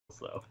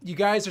So You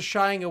guys are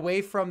shying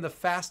away from the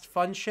fast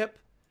fun ship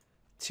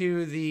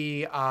to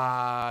the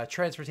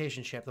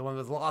transportation ship, the one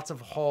with lots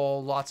of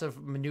hull, lots of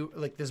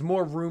like there's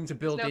more room to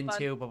build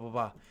into, blah blah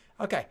blah.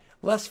 Okay,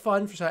 less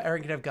fun so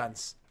Aaron can have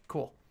guns.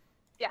 Cool.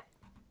 Yeah.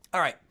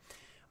 All right.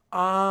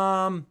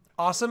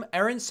 Awesome,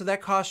 Aaron. So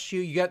that costs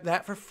you. You got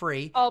that for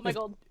free. Oh my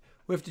gold.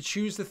 We have to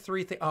choose the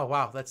 3 things. Oh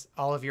wow, that's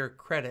all of your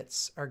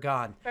credits are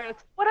gone.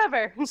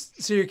 Whatever.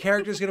 So your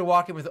character's gonna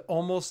walk in with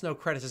almost no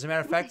credits. As a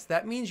matter of fact,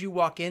 that means you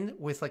walk in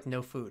with like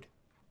no food.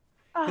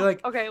 You're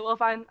like, okay, well,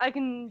 fine. I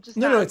can just.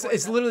 No,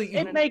 it's literally.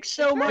 It makes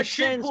so much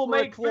sense for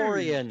a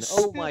Quarian.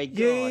 Oh my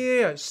god.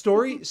 Yeah.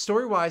 Story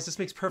wise, this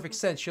makes perfect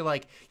sense. You're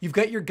like, you've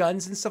got your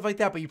guns and stuff like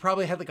that, but you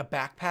probably had like a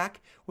backpack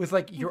with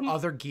like your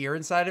other gear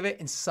inside of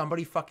it, and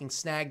somebody fucking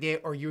snagged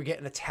it, or you were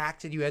getting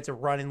attacked and you had to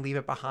run and leave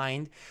it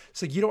behind.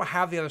 So you don't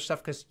have the other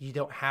stuff because you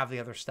don't have the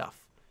other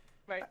stuff.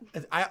 Right.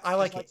 I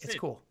like it. It's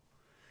cool.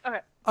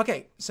 Okay.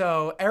 Okay,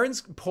 so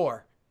Aaron's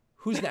poor.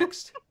 Who's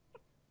next?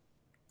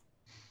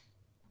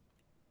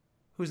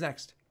 Who's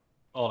next?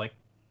 Ollie.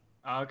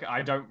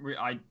 Okay,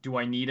 do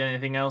I need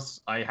anything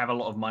else? I have a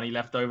lot of money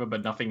left over,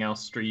 but nothing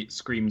else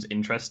screams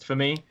interest for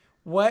me.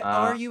 What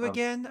are you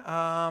again?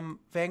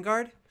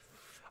 Vanguard?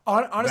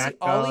 Honestly,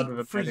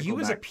 Ollie, for you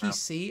as a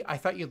PC, I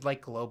thought you'd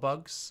like glow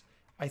bugs.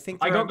 I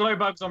got glow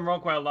bugs on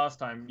Rockwell last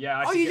time.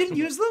 Yeah. You didn't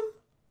use them?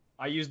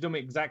 I used them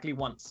exactly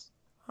once.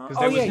 Because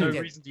there was no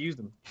reason to use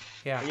them.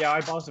 Yeah. Yeah,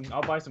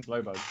 I'll buy some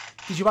glow bugs.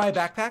 Did you buy a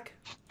backpack?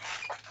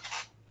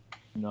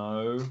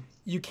 No.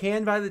 You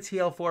can buy the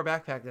TL4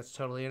 backpack. That's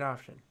totally an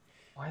option.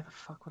 Why the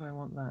fuck would I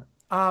want that?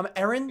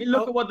 Aaron,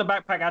 look at what the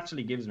backpack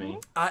actually gives me.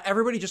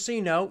 Everybody, just so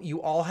you know,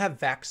 you all have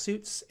vac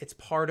suits. It's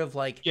part of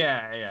like.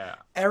 Yeah.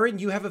 Aaron,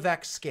 you have a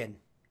vac skin.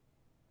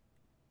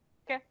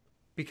 Okay.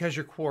 Because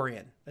you're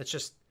Quarian. That's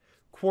just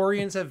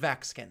Quarians have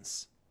vac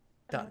skins.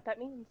 Done. What that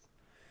means.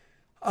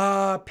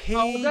 Page.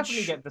 I'll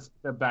definitely get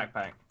the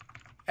backpack.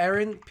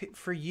 Aaron,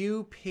 for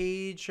you,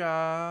 page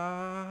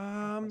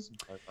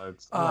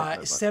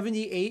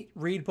 78.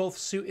 Read both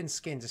suit and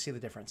skin to see the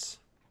difference.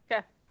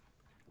 Okay.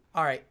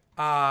 All right.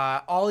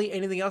 Ollie,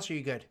 anything else? Or are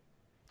you good?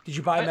 Did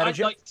you buy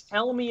Metagel? Like,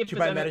 tell me if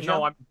there's any...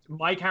 No,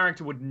 my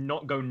character would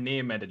not go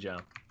near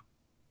Metagel.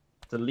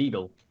 It's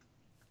illegal.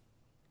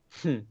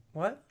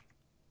 What?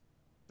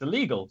 It's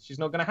illegal. She's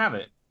not going to have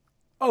it.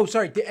 Oh,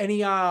 sorry.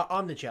 Any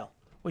Omnigel,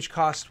 which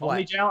cost what?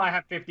 Omnigel? I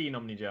have 15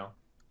 Omnigel.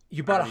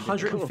 You bought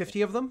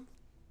 150 of them?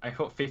 I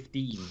got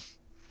 15.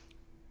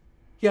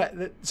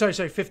 Yeah,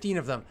 sorry, 15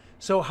 of them.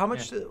 So how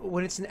much,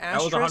 when it's an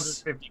asterisk... That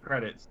was 150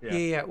 credits,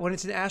 Yeah. When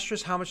it's an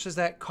asterisk, how much does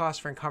that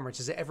cost for encumbrance?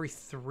 Is it every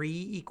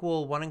 3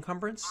 equal 1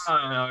 encumbrance? I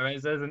don't know.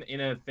 There's an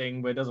inner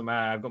thing, but it doesn't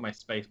matter. I've got my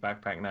space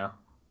backpack now.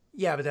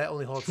 Yeah, but that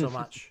only holds so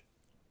much.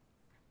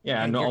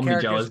 Yeah, and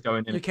Omnigel is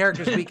going in. Your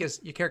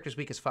character's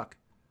weak as fuck.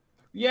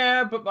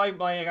 Yeah, but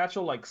my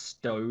actual like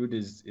stowed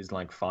is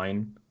like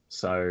fine.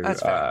 So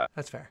that's fair.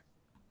 That's fair.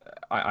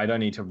 I don't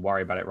need to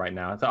worry about it right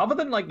now. So other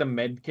than like the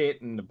med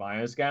kit and the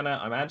bioscanner,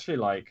 I'm actually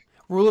like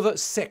rule of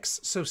 6.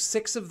 So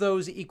 6 of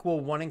those equal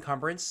 1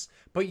 encumbrance.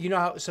 But you know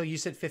how? So you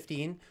said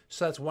 15.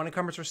 So that's 1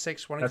 encumbrance for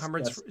 6, 1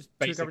 encumbrance for 2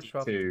 encumbrance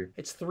for 12.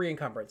 It's 3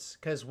 encumbrance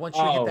because once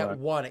you hit that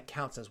 1, it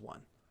counts as 1.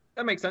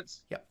 That makes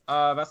sense. Yep.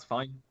 That's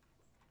fine.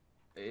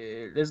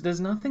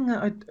 There's nothing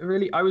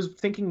that I was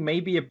thinking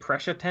maybe a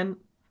pressure tent.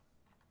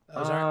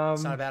 It's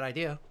not a bad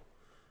idea.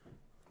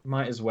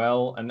 Might as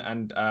well,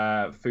 and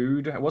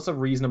food. What's a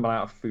reasonable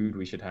amount of food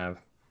we should have?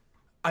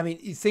 I mean,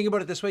 you think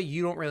about it this way: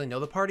 you don't really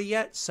know the party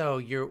yet, so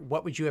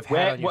what would you have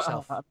had on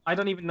yourself? I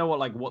don't even know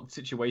what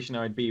situation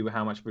I would be with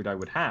how much food I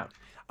would have.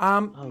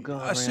 Oh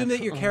God, assume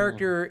that your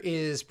character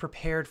is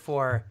prepared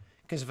for,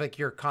 because of like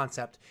your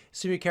concept.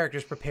 Assume your character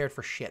is prepared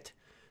for shit.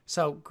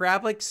 So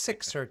grab like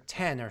 6 or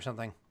 10 or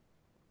something.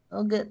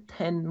 I'll get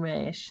 10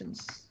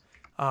 rations.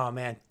 Oh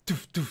man,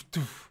 doof, doof,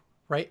 doof.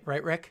 Right,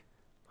 Rick.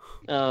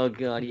 Oh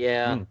God,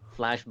 yeah.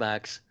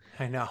 Flashbacks.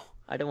 I know.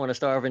 I don't want to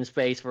starve in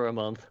space for a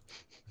month.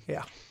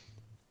 Yeah.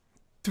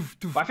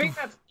 I think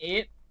that's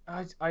it.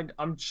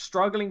 I'm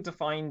struggling to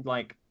find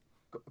like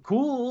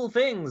cool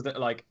things that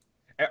like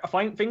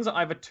find things that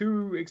are either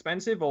too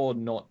expensive or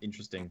not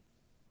interesting.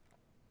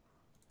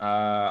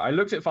 I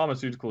looked at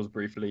pharmaceuticals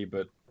briefly,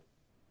 but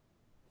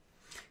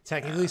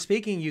technically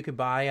speaking, you could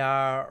buy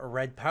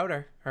red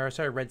powder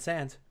red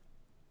sand.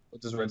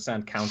 What does red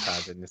sand count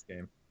as in this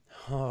game?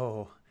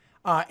 Oh.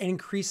 It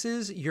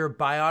increases your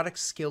biotic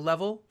skill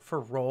level for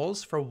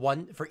rolls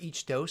for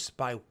each dose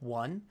by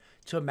 1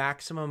 to a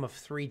maximum of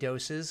 3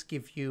 doses.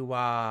 Give you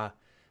a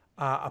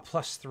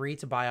 +3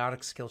 to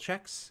biotic skill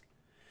checks.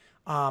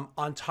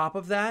 On top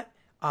of that,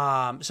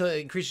 so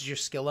it increases your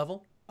skill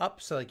level up,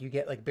 so like you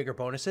get like bigger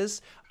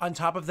bonuses. On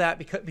top of that,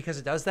 because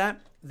it does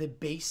that, the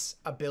base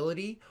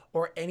ability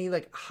or any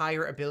like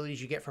higher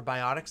abilities you get for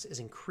biotics is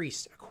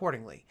increased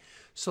accordingly.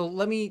 So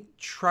let me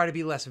try to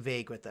be less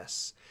vague with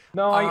this.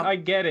 No, I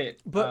get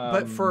it.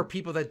 But for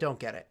people that don't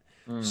get it.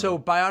 So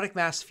biotic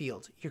mass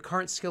field, your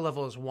current skill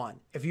level is 1.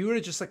 If you were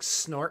to just like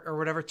snort or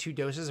whatever 2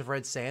 doses of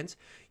red sand,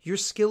 your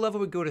skill level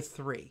would go to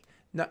 3.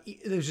 Now,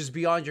 this is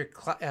beyond your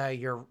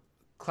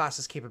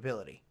class's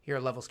capability, your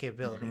level's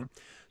capability. Mm-hmm.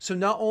 So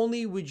not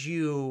only would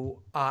you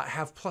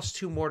have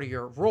 +2 more to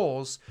your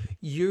rolls,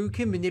 you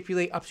can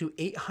manipulate up to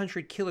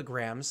 800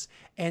 kilograms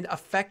and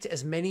affect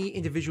as many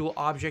individual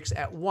objects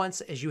at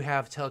once as you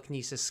have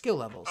telekinesis skill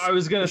levels. I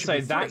was gonna which would say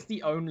be that's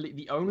 3.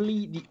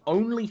 the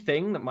only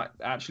thing that might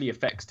actually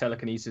affects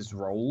telekinesis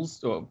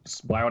rolls or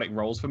biotic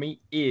rolls for me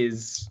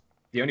is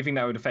the only thing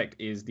that would affect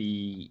is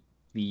the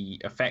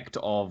effect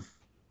of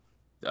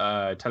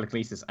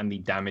telekinesis and the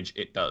damage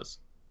it does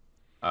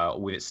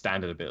with its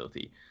standard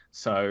ability.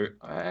 So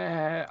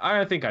I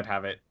don't think I'd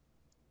have it.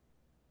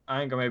 I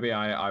think maybe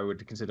I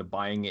would consider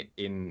buying it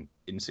in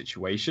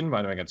situation, but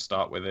I don't think I'd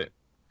start with it.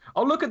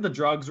 I'll look at the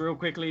drugs real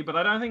quickly, but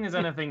I don't think there's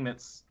anything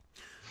that's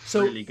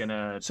really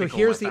gonna. So tickle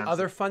here's my the fancy.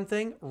 other fun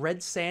thing: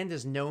 red sand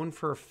is known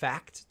for a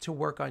fact to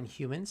work on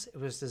humans. It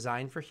was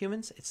designed for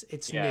humans.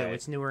 It's new.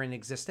 It's newer in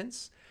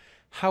existence.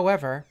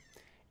 However,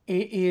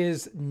 it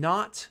is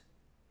not.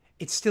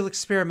 It's still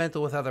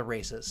experimental with other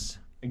races.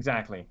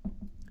 Exactly.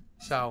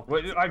 So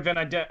Well, I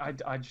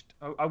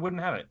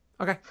wouldn't have it.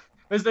 okay.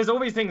 There's all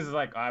these things that's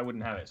like I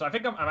wouldn't have it. So I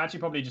think I'm actually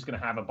probably just gonna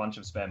have a bunch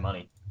of spare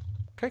money.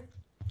 Okay.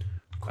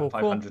 Cool.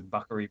 500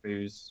 buckaroo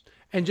booze.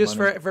 And just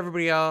money. for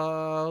everybody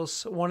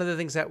else, one of the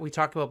things that we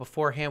talked about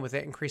beforehand with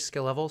that increased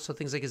skill level, so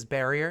things like his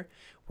barrier,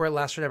 where it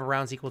lasts for number of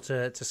rounds equal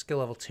to skill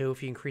level 2.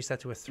 If you increase that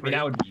to a 3, I mean,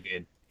 that would be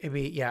good.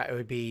 it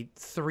would be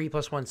 3 +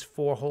 1's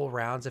 4 whole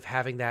rounds of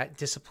having that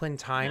discipline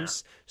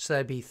times. Yeah. So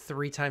that'd be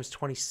 3 times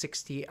 20,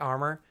 60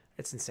 armor.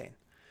 It's insane.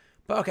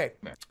 But okay.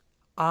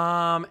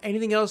 Yeah.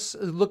 Anything else?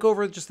 Look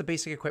over just the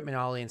basic equipment,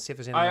 Ollie, and see if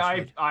there's anything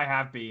else. I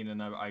have been,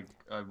 and I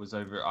was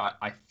over.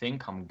 I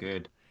think I'm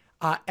good.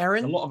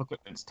 Aaron, a lot of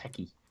equipment's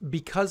techie.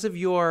 Because of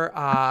your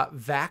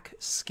vac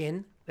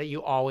skin that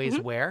you always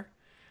wear,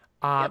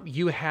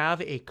 you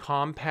have a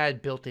comm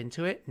pad built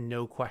into it,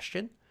 no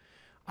question.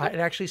 It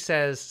actually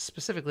says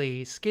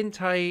specifically skin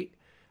tight,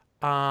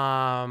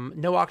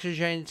 no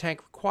oxygen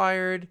tank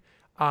required,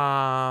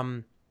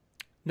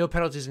 no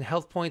penalties in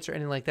health points or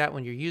anything like that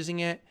when you're using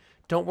it.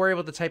 Don't worry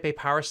about the Type A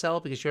power cell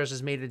because yours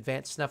is made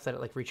advanced enough that it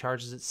like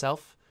recharges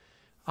itself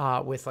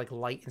with like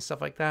light and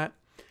stuff like that.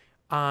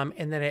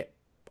 And then it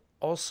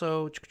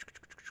also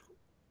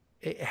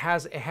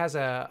has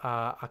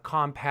a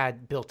comm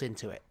pad built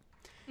into it.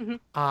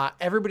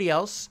 Everybody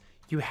else,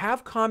 you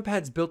have comm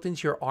pads built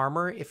into your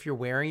armor if you're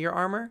wearing your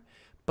armor,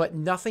 but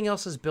nothing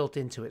else is built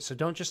into it. So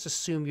don't just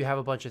assume you have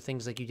a bunch of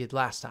things like you did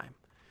last time.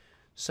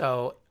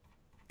 So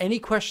any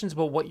questions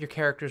about what your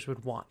characters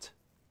would want?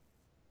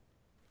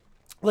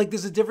 Like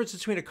there's a difference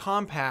between a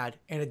comm pad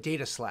and a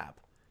data slab.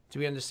 Do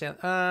we understand?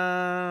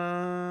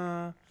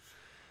 I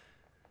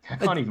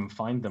can't even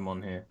find them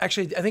on here.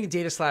 Actually, I think a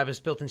data slab is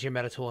built into your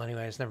meta tool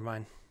anyways. Never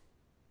mind.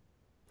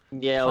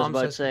 Yeah, I was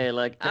about to say,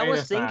 like, I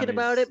was thinking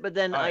about it, but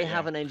then I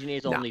have an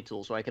engineer's only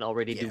tool, so I can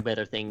already do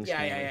better things.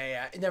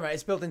 Yeah. Never mind.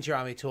 It's built into your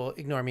Omni tool.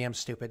 Ignore me. I'm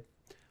stupid.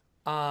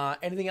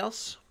 Anything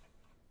else?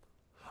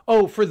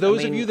 Oh, for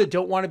those of you that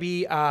don't want to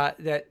be,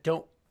 that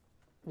don't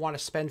want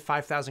to spend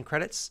 5,000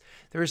 credits,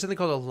 there is something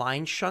called a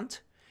line shunt.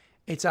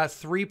 It's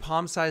 3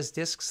 palm-sized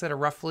discs that are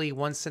roughly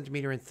 1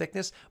 centimeter in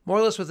thickness. More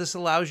or less what this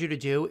allows you to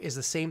do is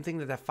the same thing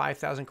that that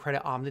 5,000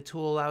 credit Omni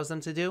tool allows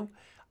them to do.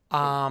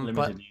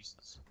 Limited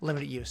uses.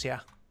 Limited use, yeah.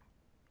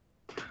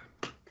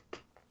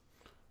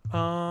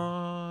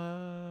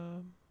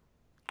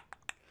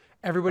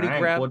 Everybody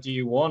Frank, grab. what do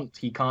you want?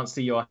 He can't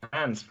see your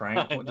hands,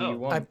 Frank. What do you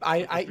want?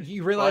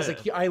 You realize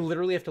like I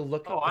literally have to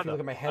look. If you look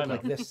at my head know.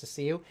 like this to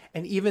see you,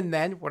 and even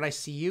then, when I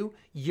see you,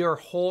 your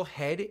whole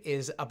head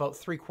is about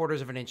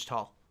 3/4 of an inch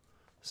tall,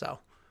 so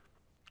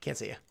can't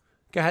see you.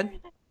 Go ahead.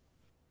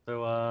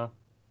 So,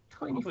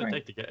 what would it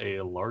take to get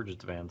a large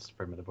advanced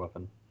primitive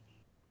weapon?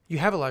 You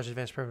have a large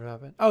advanced primitive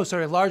weapon. Oh,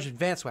 sorry, a large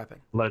advanced weapon.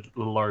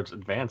 Large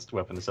advanced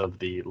weapon instead of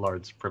the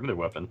large primitive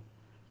weapon.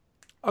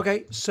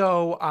 Okay,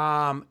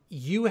 so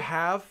you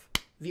have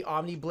the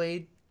Omni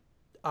Blade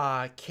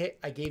kit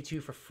I gave to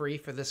you for free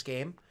for this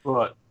game.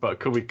 But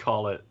could we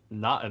call it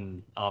not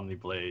an Omni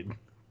Blade?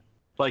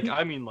 Like,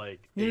 I mean,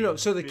 like... No.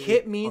 So the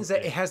kit means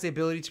that it has the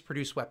ability to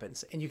produce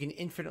weapons, and you can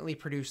infinitely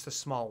produce the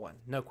small one,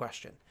 no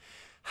question.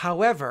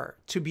 However,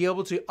 to be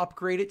able to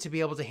upgrade it to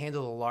be able to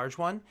handle the large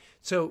one,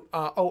 so,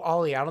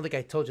 Ollie, I don't think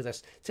I told you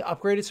this. To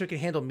upgrade it so it can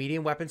handle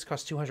medium weapons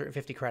costs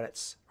 250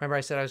 credits. Remember I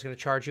said I was going to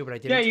charge you, but I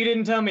didn't? Yeah, you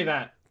didn't tell me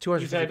that.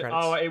 250 You said,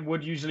 credits. oh, it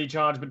would usually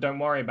charge, but don't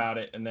worry about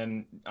it. And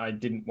then I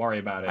didn't worry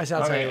about it. I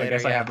said I'll tell you later, I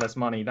guess I yeah. have less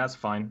money. That's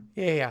fine.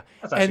 Yeah.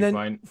 That's actually and then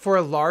fine. for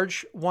a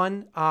large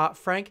one,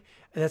 Frank,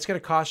 that's going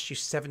to cost you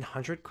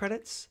 700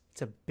 credits.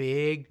 It's a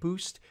big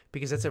boost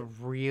because that's a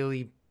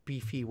really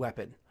beefy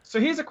weapon. So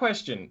here's a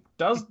question: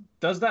 Does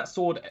that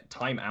sword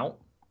time out?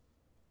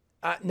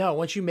 No,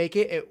 once you make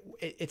it,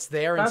 it's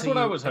there. That's until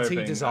what you, I was until hoping.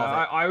 you dissolve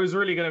it. I was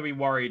really going to be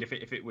worried if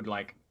it would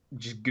like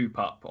just goop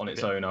up on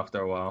its own after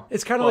a while.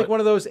 It's kind of like one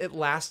of those. It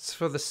lasts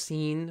for the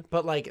scene,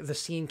 but like the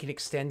scene can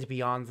extend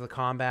beyond the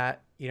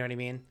combat. You know what I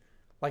mean?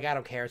 Like, I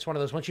don't care. It's one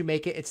of those, once you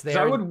make it, it's there.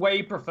 So I would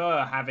way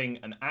prefer having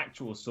an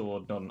actual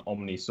sword, not an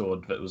Omni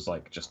sword that was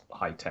like just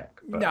high tech.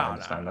 But I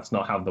understand that's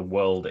not how the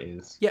world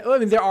is. Yeah, I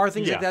mean, there are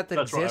things like that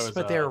that's what I exist, was,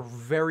 but they're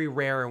very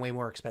rare and way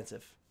more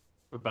expensive.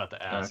 About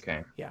to ask.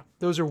 Okay. Yeah,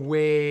 those are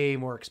way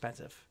more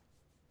expensive.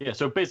 Yeah,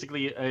 so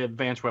basically, an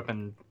advanced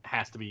weapon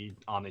has to be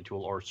Omni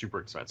tool or super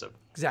expensive.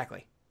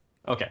 Exactly.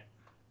 Okay,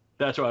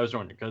 that's what I was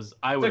wondering because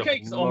I would. It's okay,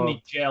 because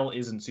Omni gel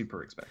isn't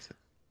super expensive.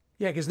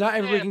 Yeah, because not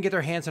everybody can get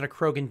their hands on a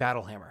Krogan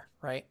battle hammer,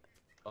 right?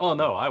 Oh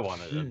no, I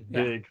wanted a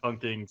big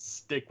hunting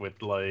stick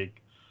with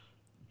like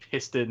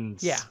piston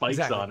spikes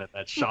on it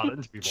that shot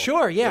into people.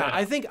 Sure, yeah.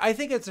 I think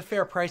it's a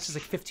fair price. It's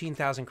like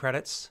 15,000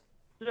 credits.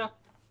 Yeah,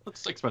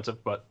 it's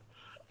expensive, but.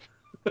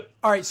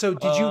 All right, so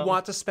did you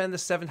want to spend the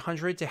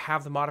 700 to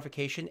have the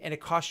modification, and it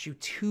costs you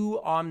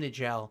 2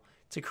 Omnigel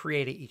to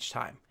create it each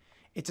time?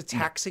 It's a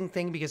taxing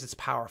thing because it's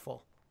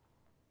powerful.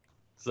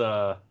 It's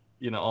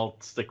I'll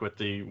stick with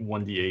the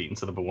 1d8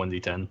 instead of a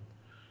 1d10.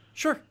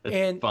 Sure,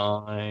 it's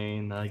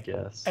fine, I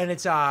guess. And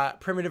it's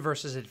primitive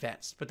versus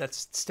advanced, but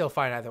that's still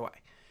fine either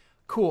way.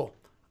 Cool.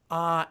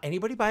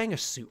 Anybody buying a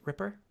suit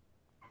ripper?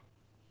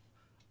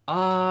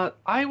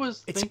 I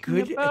was. It's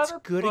good. It's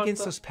good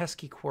against those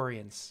pesky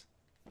Quarians.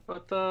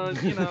 But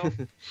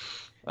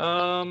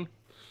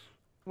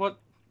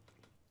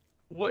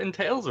what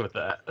entails with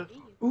that?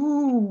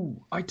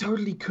 Ooh, I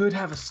totally could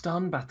have a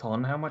stun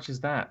baton. How much is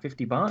that?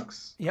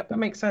 $50? Yep, that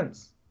makes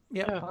sense.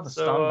 Yep. Yeah.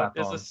 So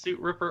is a suit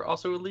ripper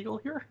also illegal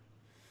here?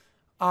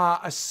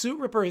 A suit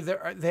ripper,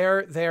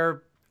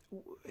 their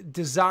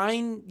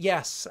design,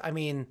 yes. I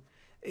mean,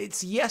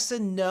 it's yes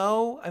and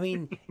no. I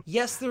mean,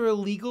 yes, they're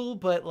illegal,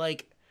 but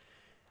like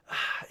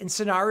in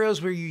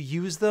scenarios where you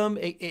use them,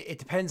 it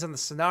depends on the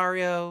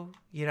scenario,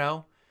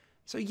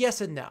 So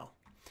yes and no.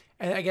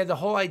 And again, the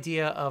whole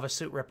idea of a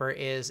suit ripper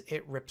is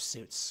it rips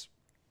suits.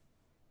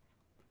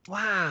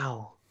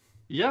 Wow.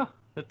 Yeah,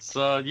 it's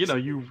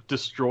you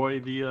destroy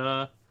the.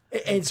 And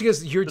it's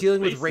because you're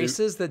dealing with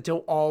races that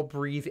don't all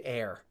breathe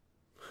air.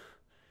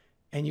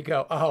 And you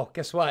go, oh,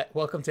 guess what?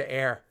 Welcome to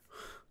air.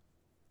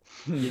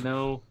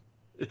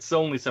 It's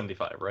only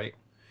 75, right?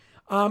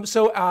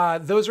 So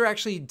those are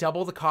actually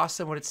double the cost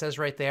than what it says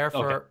right there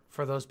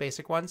for those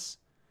basic ones.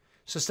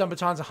 So stun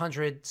baton's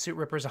 100, suit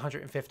ripper's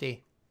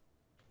 150.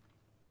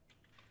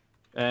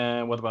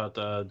 And what about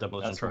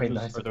demolition charges?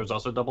 Nice. Are those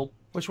also doubled?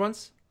 Which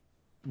ones?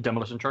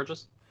 Demolition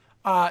charges?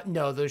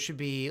 No, those should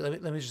be.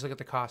 Let me just look at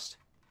the cost.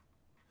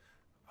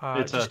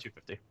 It's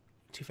 250.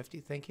 250.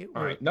 Thank you.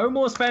 All right, no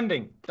more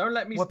spending. Don't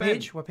let me What spend.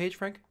 page? What page,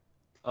 Frank?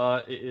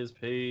 It is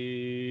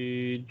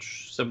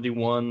page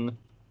 71.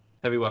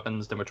 Heavy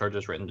weapons, demo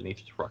charges right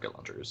underneath rocket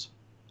launchers.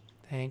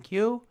 Thank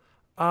you.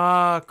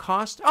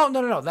 Cost. Oh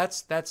no.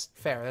 That's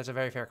fair. That's a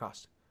very fair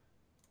cost.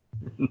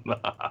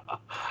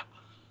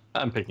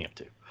 I'm picking up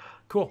 2.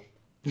 Cool.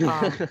 You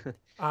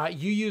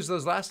used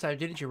those last time,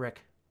 didn't you,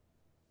 Rick?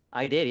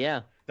 I did,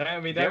 yeah. I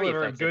mean, they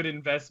were a good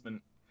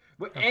investment.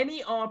 With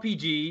any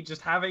RPG,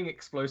 just having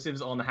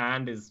explosives on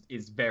hand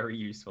is very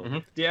useful. Mm-hmm.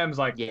 DM's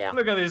like,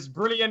 look at this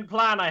brilliant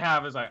plan I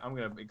have. It's like, I'm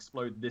going to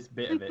explode this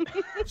bit of it.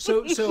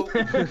 So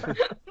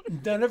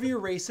none of your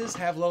races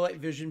have low light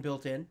vision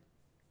built in.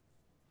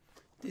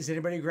 Does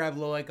anybody grab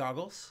low light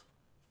goggles?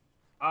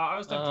 I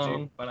was tempted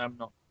to, but I'm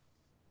not.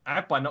 I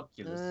have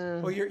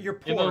binoculars. Well, you're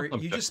poor.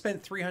 You just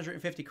spent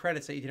 350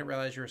 credits that you didn't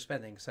realize you were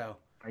spending. So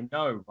I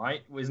know,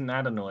 right? Isn't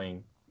that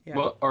annoying? Yeah.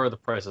 What are the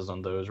prices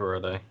on those? Where are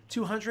they?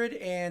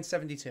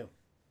 272.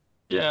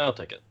 Yeah, I'll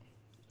take it.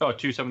 Oh,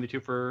 272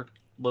 for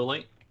low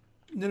light?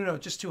 No,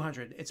 just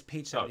 200. It's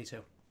page 72.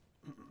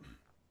 Oh.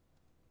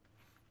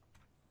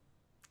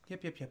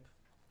 Yep.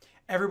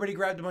 Everybody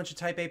grabbed a bunch of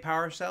Type A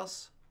power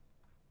cells?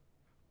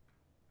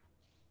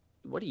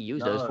 What do you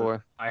use those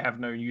for? I have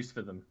no use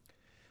for them.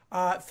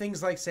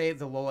 Things like, say,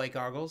 the low light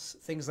goggles.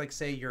 Things like,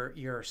 say,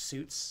 your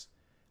suits.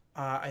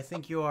 I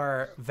think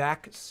your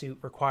vac suit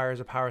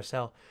requires a power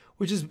cell,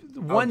 which is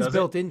one's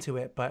built into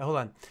it. But hold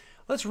on.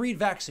 Let's read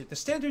vac suit. The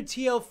standard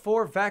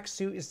TL4 vac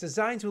suit is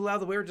designed to allow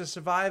the wearer to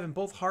survive in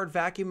both hard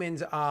vacuum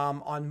and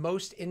on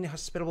most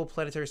inhospitable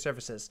planetary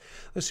surfaces.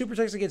 The suit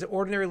protects against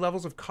ordinary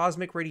levels of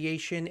cosmic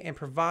radiation and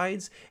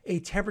provides a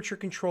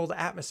temperature-controlled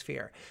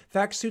atmosphere.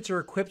 Vac suits are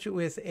equipped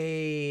with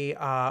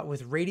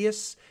with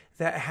radius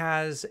that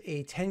has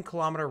a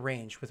 10-kilometer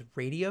range with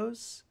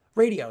radios.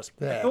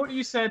 I thought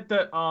you said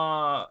that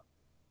our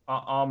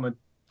armor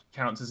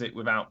counts as it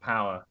without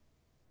power.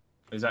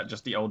 Is that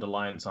just the old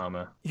Alliance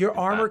armor? Your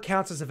armor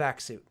counts as a vac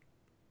suit.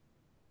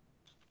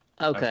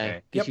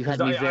 Okay. Because you had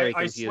me very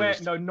confused. I swear,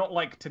 no, not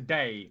like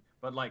today,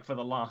 but like for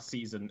the last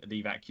season,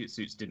 the vac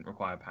suits didn't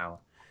require power.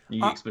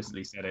 You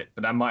explicitly said it,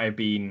 but that might have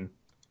been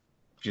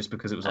just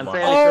because it was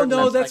Alliance. Oh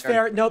no, that's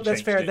fair. No,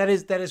 that's fair. That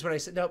is what I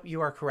said. Nope,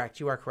 you are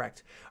correct. All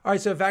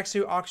right, so vac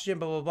suit, oxygen,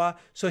 blah blah blah.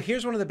 So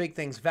here's one of the big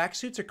things: vac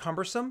suits are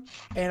cumbersome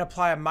and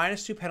apply a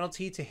 -2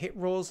 penalty to hit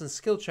rolls and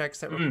skill checks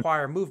that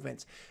require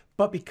movement.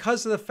 But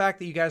because of the fact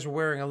that you guys were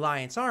wearing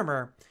Alliance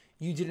armor,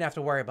 you didn't have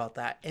to worry about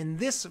that. In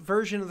this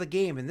version of the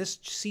game, in this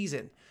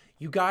season,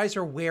 you guys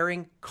are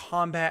wearing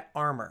combat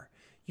armor.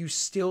 you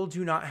still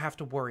do not have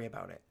to worry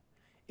about it.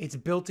 It's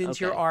built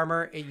into your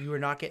armor. You are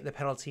not getting the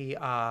penalty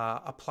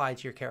applied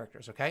to your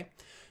characters, okay?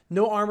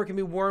 No armor can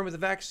be worn with a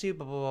vac suit,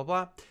 blah, blah,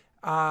 blah,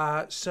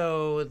 blah.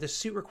 So the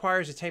suit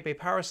requires a type A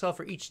power cell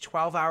for each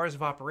 12 hours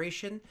of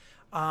operation.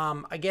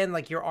 Again,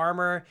 like your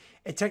armor,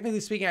 and technically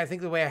speaking, I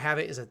think the way I have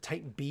it is a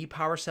type B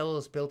power cell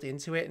is built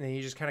into it, and then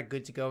you're just kind of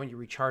good to go and you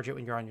recharge it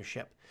when you're on your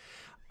ship.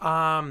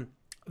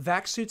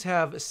 Vac suits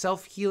have a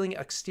self-healing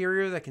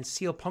exterior that can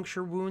seal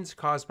puncture wounds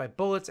caused by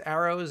bullets,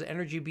 arrows,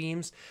 energy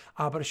beams,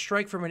 but a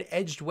strike from an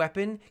edged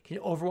weapon can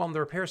overwhelm the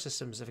repair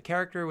systems. If a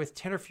character with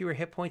 10 or fewer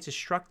hit points is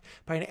struck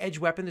by an edged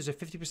weapon, there's a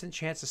 50%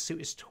 chance the suit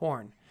is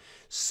torn.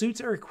 Suits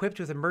are equipped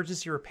with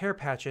emergency repair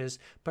patches,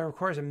 but it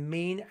requires a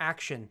main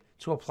action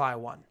to apply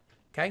one.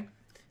 Okay?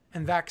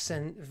 And vac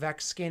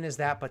skin is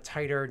that, but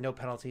tighter, no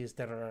penalties,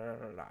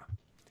 da-da-da-da-da.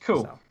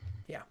 Cool. So,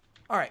 yeah.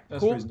 All right, that's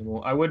cool.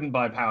 reasonable. I wouldn't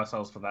buy power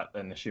cells for that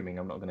then, assuming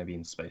I'm not going to be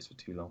in space for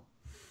too long.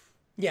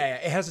 Yeah,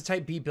 it has a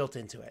type B built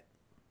into it.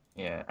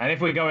 Yeah, and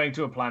if we're going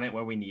to a planet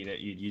where we need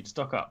it, you'd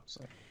stock up.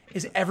 So.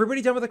 Is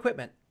everybody done with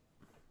equipment?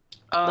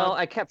 No,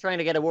 I kept trying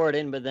to get a word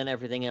in, but then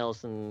everything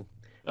else. And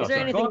is there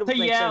anything that would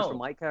make sense for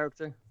my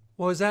character?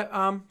 What was that,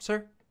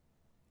 sir?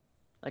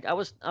 Like I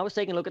was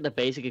taking a look at the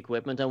basic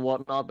equipment and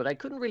whatnot, but I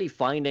couldn't really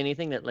find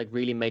anything that like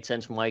really made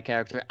sense for my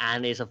character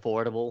and is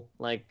affordable.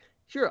 Like,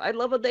 sure, I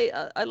love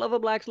a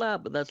black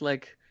slab, but that's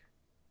like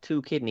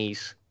 2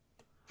 kidneys.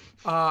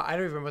 I don't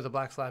even remember what the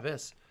black slab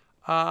is.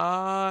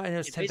 And it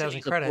was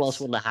 10,000 credits.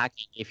 Plus 1 to hack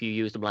if you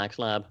use the black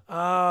slab.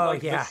 Oh,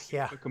 like yeah.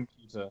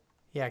 Computer.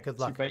 Yeah, good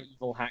luck. Super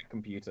evil hack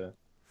computer.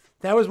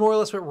 That was more or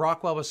less what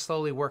Rockwell was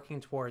slowly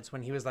working towards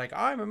when he was like,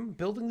 I'm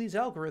building these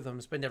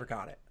algorithms, but never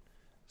got it.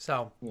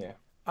 So, yeah.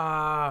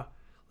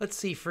 Let's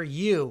see, for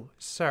you,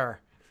 sir,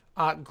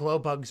 glow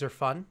bugs are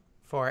fun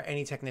for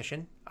any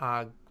technician.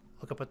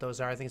 Look up what those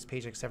are. I think it's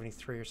page like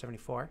 73 or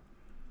 74.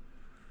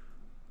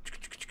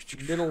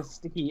 Little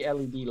sticky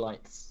LED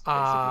lights.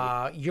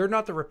 You're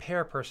not the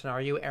repair person,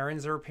 are you?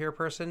 Erin's a repair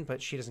person,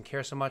 but she doesn't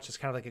care so much. It's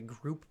kind of like a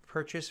group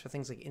purchase for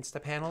things like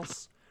Insta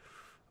panels.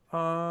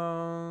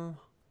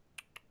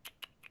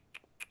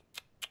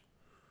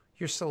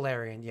 You're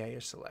Solarian. Yeah,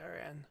 you're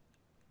Solarian.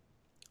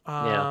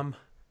 Yeah.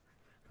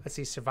 Let's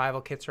see,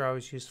 survival kits are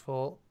always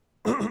useful.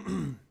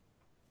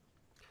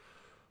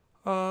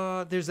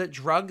 There's that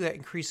drug that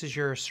increases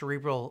your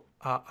cerebral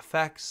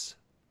effects.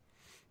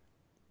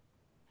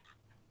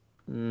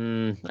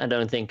 I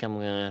don't think I'm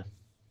a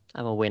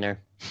winner.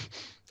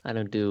 I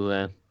don't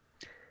do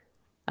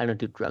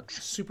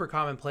drugs. Super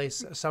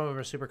commonplace. Some of them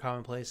are super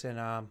commonplace in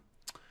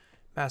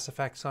Mass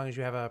Effect, as long as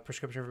you have a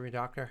prescription from your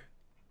doctor.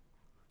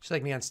 She's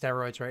like me on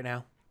steroids right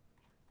now.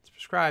 It's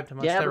prescribed. I'm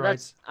on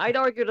steroids. But I'd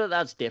argue that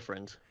that's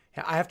different.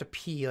 Yeah, I have to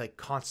pee like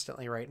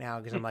constantly right now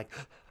because I'm like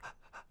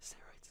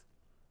steroids.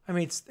 I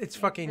mean, it's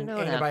fucking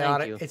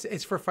antibiotic.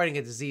 It's for fighting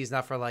a disease,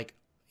 not for like,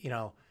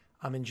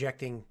 I'm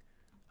injecting,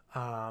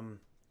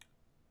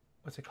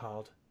 what's it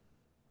called?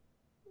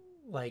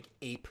 Like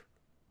ape,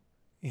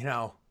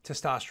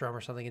 testosterone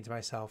or something into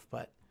myself.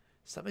 But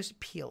stuff makes me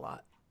pee a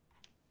lot.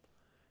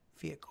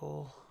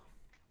 Vehicle.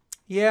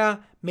 Yeah,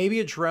 maybe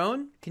a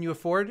drone. Can you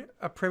afford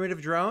a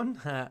primitive drone?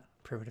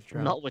 Primitive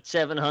drone. Not with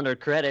 700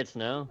 credits,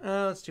 no.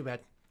 Oh, that's too bad.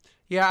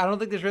 Yeah, I don't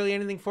think there's really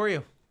anything for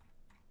you.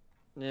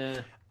 Yeah.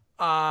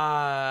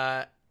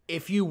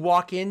 If you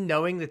walk in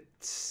knowing that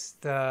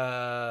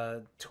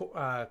the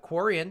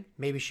Quarian,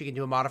 maybe she can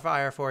do a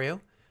modifier for you.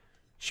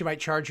 She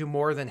might charge you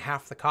more than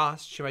half the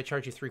cost. She might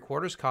charge you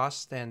 3/4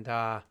 cost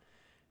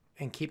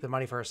and keep the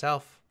money for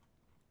herself.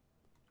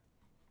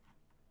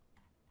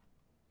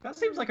 That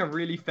seems like a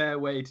really fair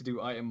way to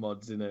do item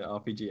mods in an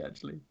RPG,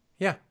 actually.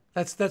 Yeah.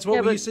 That's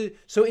what we used to.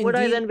 So would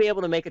I then be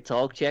able to make a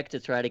talk check to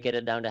try to get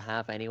it down to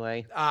half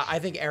anyway? I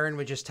think Erin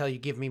would just tell you,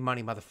 "Give me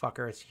money,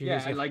 motherfucker."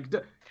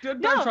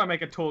 Don't try and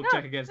make a talk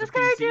check against the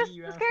PC.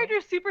 This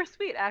character's super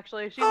sweet,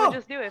 actually. She would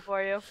just do it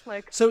for you.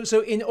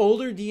 So in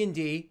older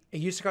D&D, it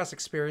used to cost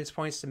experience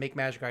points to make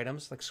magic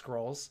items like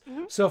scrolls.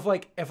 Mm-hmm. So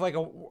if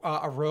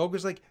a rogue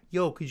was like,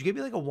 "Yo, could you give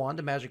me like a wand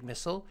of magic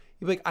missile?"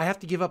 You'd be like, "I have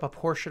to give up a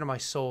portion of my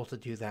soul to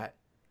do that.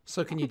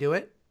 So can you do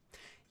it?"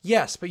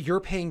 Yes, but you're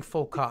paying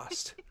full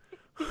cost.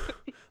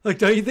 Like,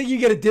 don't you think you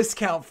get a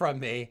discount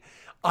from me?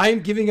 I'm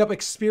giving up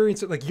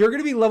experience. Like, you're going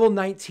to be level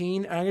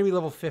 19, and I'm going to be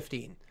level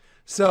 15.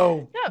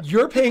 So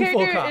you're paying full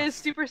cost. The character is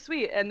super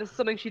sweet, and this is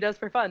something she does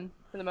for fun,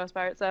 for the most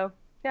part. So,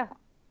 yeah.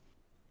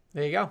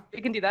 There you go.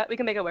 We can do that. We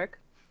can make it work.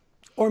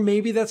 Or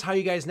maybe that's how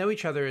you guys know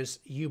each other, is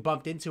you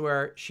bumped into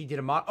her, she did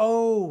a mod.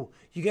 Oh,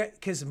 you get,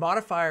 because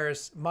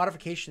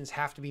modifications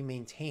have to be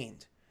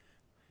maintained.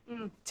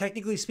 Mm.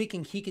 Technically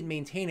speaking, he can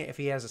maintain it if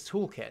he has a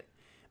toolkit.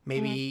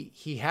 Maybe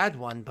he had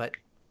one, but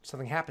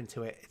something happened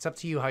to it. It's up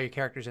to you how your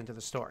character's into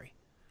the story.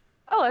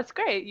 Oh, that's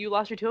great. You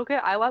lost your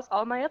toolkit. I lost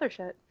all my other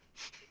shit.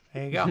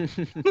 There you go.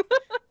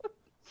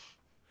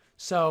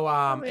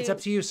 So it's up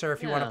to you, sir,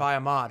 if you want to buy a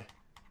mod.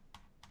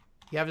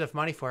 You have enough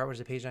money for it. Was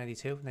it page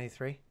 92,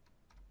 93?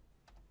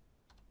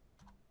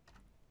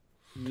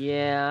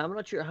 Yeah, I'm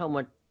not sure how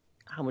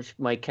much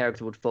my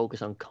character would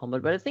focus on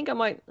combat, but I think I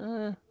might.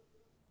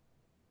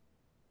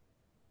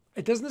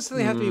 It doesn't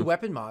necessarily have to be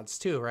weapon mods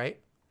too, right?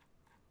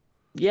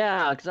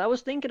 Yeah, because I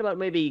was thinking about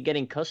maybe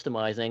getting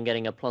customized and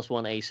getting a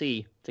 +1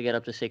 AC to get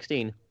up to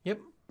 16. Yep.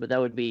 But that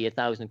would be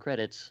 1,000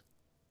 credits.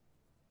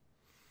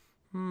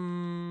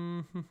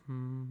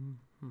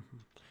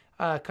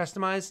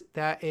 Customize.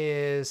 That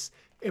is.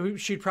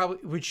 She'd probably.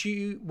 Would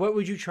you? What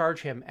would you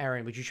charge him,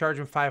 Aaron? Would you charge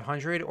him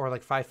 500 or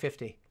like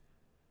 550,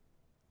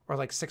 or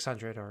like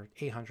 600 or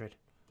 800?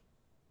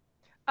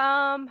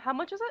 How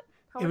much is it?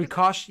 It would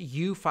cost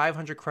you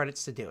 500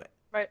 credits to do it.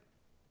 Right.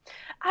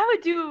 I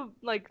would do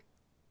like.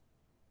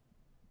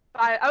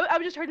 I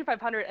would just charge him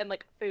 500 and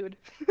like food.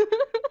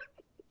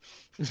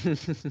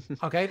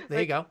 Okay, there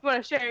you go.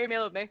 Want to share your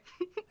meal with me?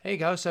 There you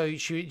go. So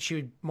she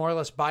would more or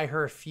less buy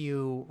her a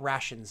few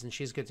rations, and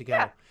she's good to go.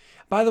 Yeah.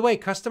 By the way,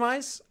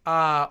 customize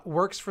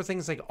works for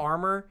things like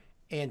armor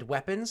and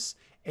weapons.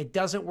 It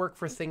doesn't work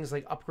for things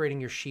like upgrading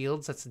your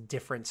shields. That's a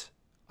different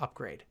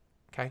upgrade.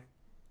 Okay.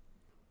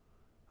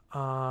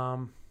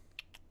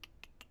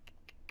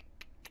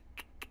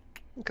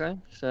 Okay,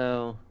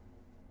 so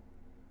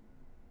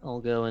I'll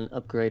go and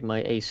upgrade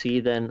my AC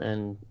then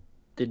and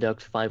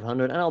deduct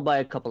 500, and I'll buy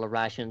a couple of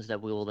rations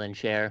that we will then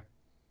share.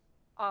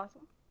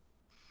 Awesome.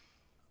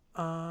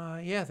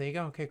 Yeah, there you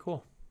go. Okay,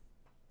 cool.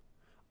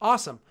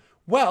 Awesome.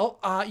 Well,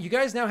 you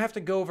guys now have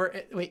to go over.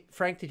 Wait,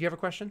 Frank, did you have a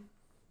question?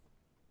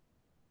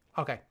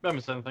 Okay. I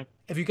haven't said anything.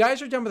 If you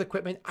guys are done with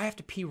equipment, I have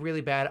to pee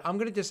really bad. I'm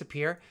going to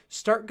disappear.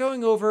 Start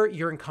going over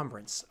your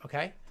encumbrance,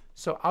 okay?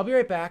 So I'll be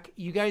right back.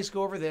 You guys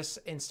go over this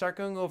and start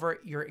going over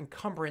your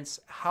encumbrance,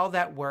 how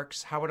that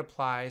works, how it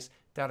applies,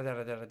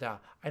 da-da-da-da-da-da.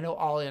 I know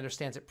Ollie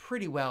understands it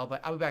pretty well,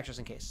 but I'll be back just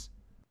in case.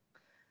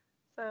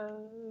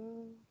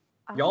 So.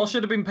 Y'all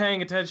should have been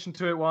paying attention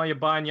to it while you're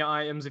buying your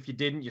items. If you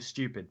didn't, you're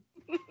stupid.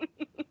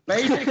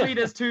 Basically,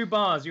 there's 2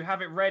 bars. You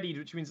have it readied,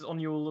 which means it's on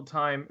you all the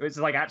time. It's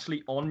like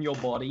actually on your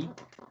body,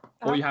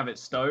 or you have it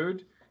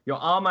stowed. Your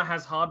armor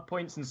has hard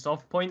points and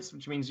soft points,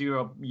 which means you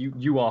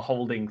are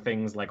holding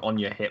things like on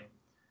your hip.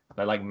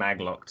 They're like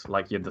maglocked,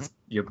 like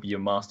your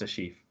master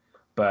sheath.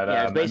 But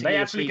Yeah, it's basically they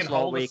a actually free can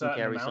slot hold where a you can certain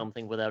carry amount.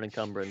 something without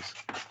encumbrance.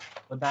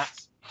 But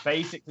that's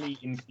basically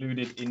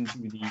included into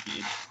the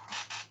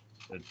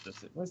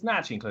it's not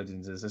actually included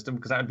into the system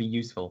because that would be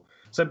useful.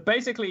 So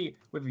basically,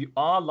 with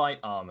our light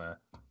armor,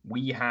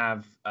 we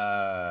have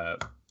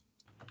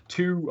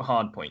 2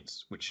 hard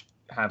points which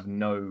have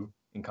no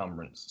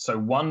encumbrance. So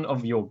one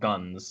of your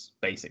guns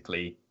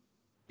basically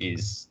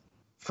is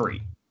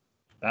free.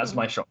 That's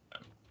my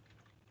shotgun.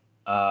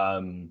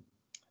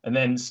 And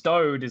then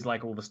stowed is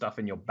like all the stuff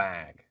in your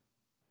bag.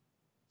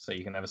 So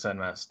you can have a certain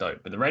amount of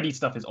stowed. But the ready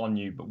stuff is on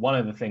you, but one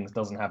of the things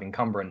doesn't have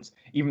encumbrance,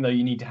 even though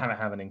you need to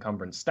have an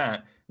encumbrance stat.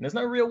 And there's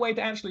no real way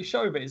to actually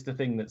show, but it's the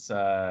thing that's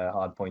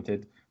hard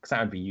pointed, because that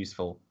would be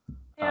useful.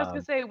 Yeah, I was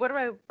gonna say, where do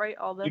I write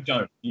all this? You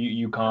don't.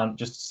 You can't.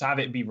 Just have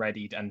it be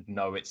readied and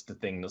know it's the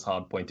thing that's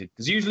hard pointed.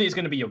 Because usually it's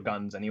going to be your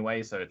guns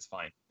anyway, so it's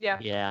fine. Yeah.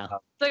 Yeah.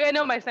 It's like I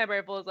know my sniper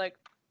rifle is like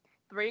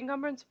 3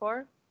 encumbrance,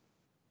 4,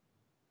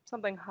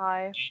 something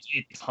high.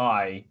 It's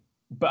high.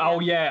 But Yeah. oh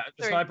yeah,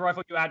 the 3. sniper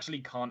rifle you actually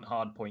can't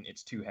hard point.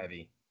 It's too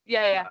heavy.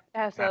 Yeah. It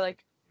has to Have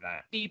like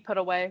That. be put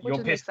away, which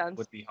Your makes pistol sense.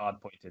 would be hard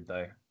pointed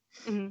though.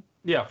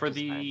 Yeah, for Just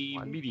the find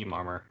one. medium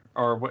armor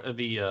or what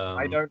the.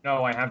 I don't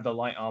know. I have the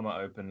light armor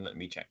open. Let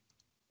me check.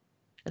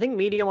 I think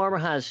medium armor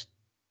has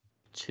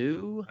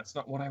 2. That's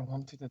not what I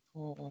wanted at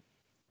all.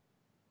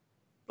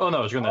 Oh no,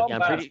 I was gonna. Yeah,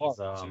 I'm pretty-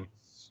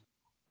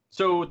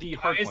 So the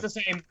hard It's points.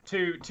 the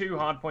same. Two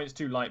hard points,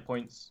 2 light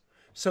points.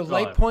 So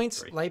Right,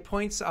 light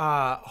points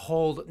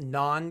hold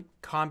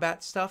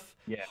non-combat stuff.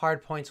 Yeah.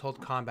 Hard points hold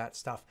combat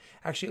stuff.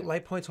 Actually,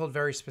 light points hold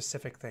very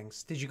specific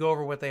things. Did you go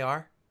over what they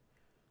are?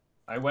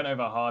 I went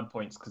over hard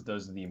points because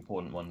those are the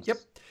important ones. Yep.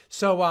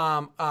 So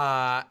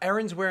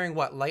Erin's wearing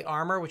what? Light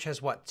armor, which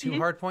has what? 2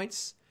 hard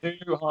points?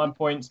 2 hard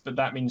points, but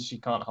that means she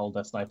can't hold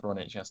her sniper on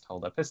it. She has to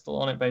hold her pistol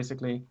on it,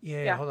 basically.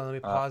 Yeah. Hold on, let me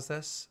pause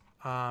this.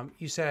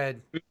 You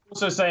said We're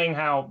also saying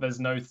how there's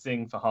no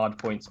thing for hard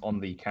points on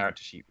the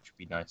character sheet, which would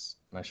be nice.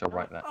 And I shall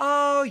write that.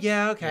 oh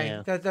yeah,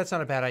 okay. Yeah. That's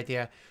not a bad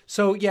idea.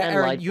 So yeah, And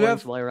Erin, light you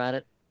points have while you're at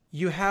it.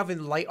 you have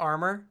in light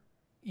armor,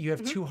 you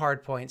have 2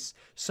 hard points.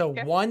 So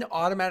one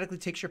automatically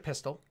takes your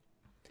pistol.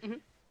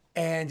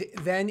 And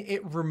then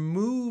it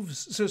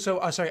removes.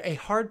 Sorry, a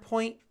hard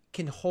point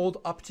can hold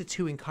up to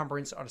 2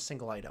 encumbrance on a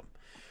single item.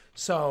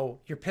 So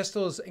your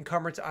pistol is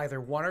encumbrance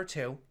either 1 or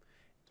 2.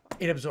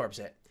 It absorbs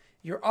it.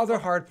 Your other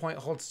hard point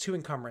holds 2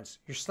 encumbrance.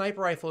 Your sniper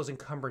rifle is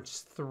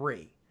encumbrance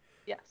 3.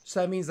 Yes.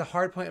 So that means the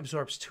hard point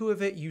absorbs 2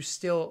 of it. You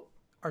still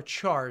are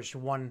charged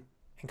 1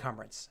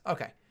 encumbrance.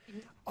 Okay.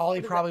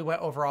 Ollie probably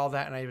went over all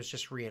that, and I was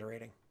just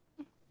reiterating.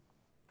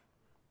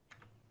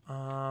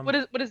 What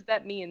does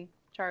that mean?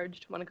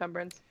 Charged 1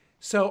 encumbrance.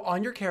 So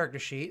on your character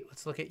sheet,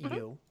 let's look at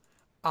you.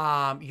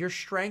 Your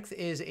strength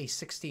is a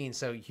 16,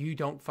 so you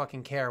don't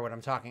fucking care what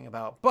I'm talking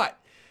about. But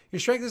your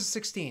strength is a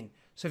 16.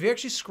 So if you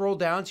actually scroll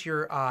down to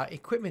your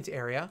equipment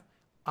area,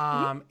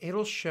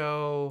 it'll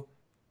show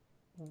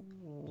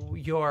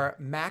your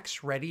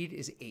max readied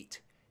is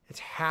 8. It's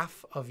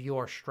half of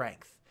your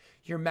strength.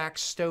 Your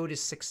max stowed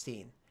is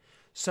 16.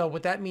 So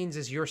what that means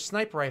is your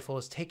sniper rifle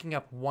is taking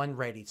up 1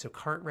 readied. So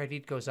current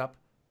readied goes up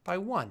by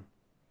 1.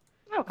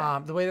 Okay.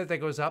 The way that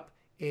goes up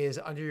is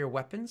under your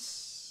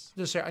weapons,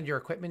 under your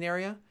equipment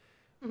area.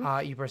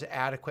 You press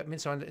add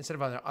equipment. So instead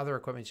of on other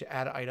equipment, you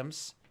add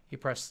items. You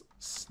press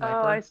sniper.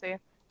 Oh, I see.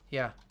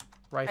 Yeah,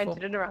 I rifle.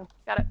 did it wrong.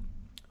 Got it.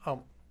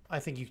 Oh, I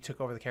think you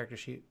took over the character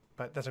sheet,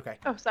 but that's okay.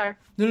 Oh, sorry.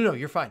 No,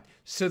 you're fine.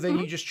 So then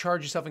you just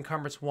charge yourself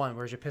encumbrance 1,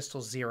 whereas your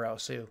pistol's 0.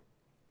 So,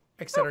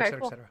 et cetera, Okay, et cetera,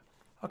 cool. et cetera.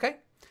 Okay.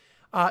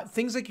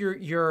 Things like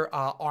your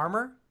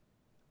armor.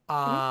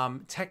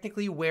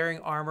 Technically, wearing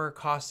armor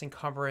costs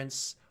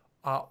encumbrance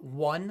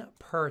 1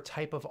 per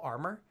type of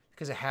armor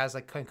because it has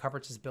like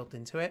encumbrances built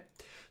into it.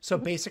 So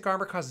basic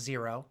armor costs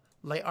 0,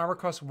 light armor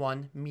costs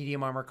 1,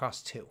 medium armor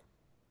costs 2,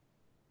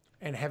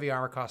 and heavy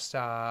armor costs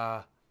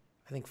I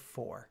think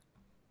 4.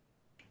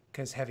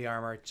 Because heavy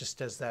armor just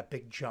does that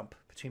big jump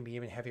between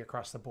medium and heavy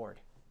across the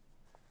board.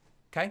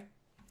 Okay?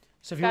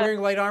 So if you're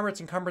wearing light armor, it's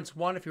encumbrance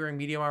 1. If you're wearing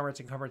medium armor, it's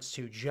encumbrance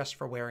 2, just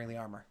for wearing the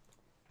armor.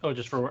 Oh,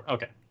 just for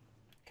okay.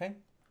 Okay?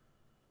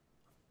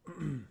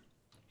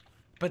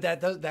 But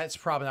that's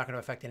probably not going to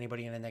affect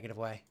anybody in a negative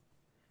way.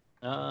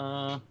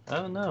 I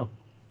don't know.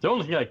 The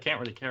only thing I can't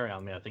really carry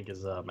on me, I think,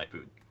 is my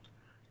food.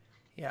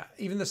 Yeah,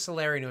 even the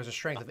Solarian, who has a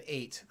strength of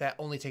 8, that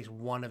only takes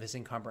 1 of his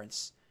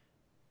encumbrance.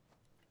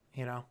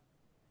 You know?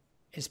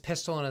 His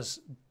pistol and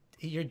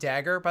your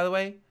dagger, by the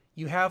way,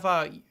 you have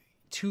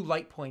 2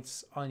 light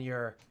points on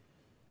your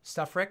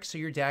stuff, Rick, so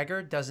your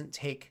dagger doesn't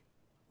take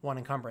 1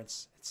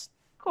 encumbrance. It's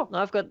Cool. No,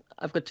 I've got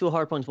 2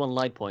 hard points, 1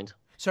 light point.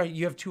 sorry,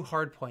 you have 2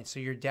 hard points, so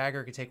your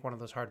dagger could take 1 of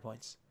those hard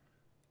points.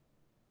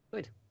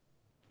 Good.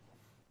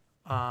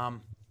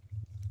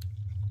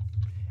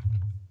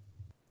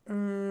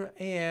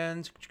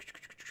 And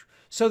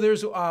so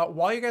there's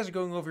while you guys are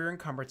going over your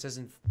encumbrances,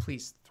 and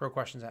please throw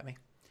questions at me.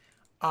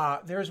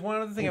 There's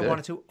one other thing I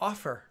wanted to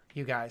offer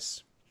you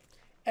guys.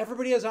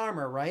 Everybody has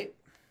armor, right?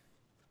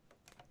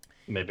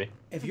 Maybe.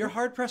 If you're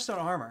hard pressed on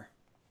armor,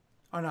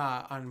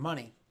 on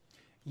money,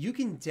 you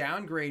can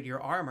downgrade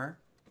your armor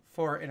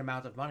for an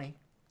amount of money.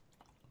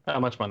 How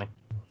much money?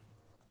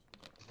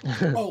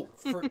 Oh,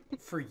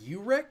 for you,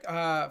 Rick,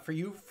 for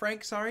you,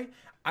 Frank, sorry,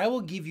 I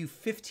will give you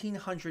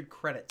 1,500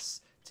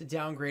 credits to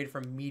downgrade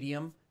from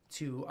medium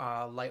to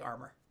light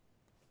armor.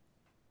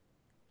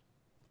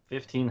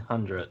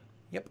 1,500.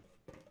 Yep.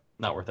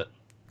 Not worth it.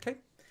 Okay.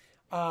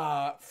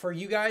 For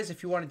you guys,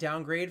 if you want to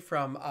downgrade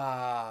from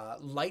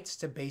lights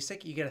to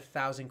basic, you get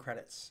 1,000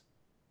 credits.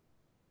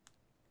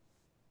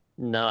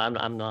 No,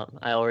 I'm not.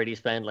 I already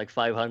spent like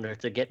 500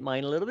 to get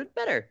mine a little bit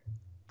better.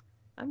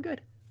 I'm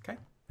good. Okay.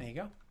 There you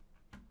go.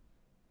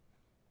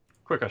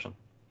 Quick question.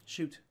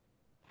 Shoot.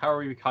 How are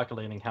we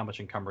calculating how much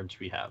encumbrance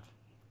we have?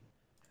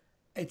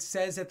 It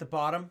says at the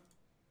bottom,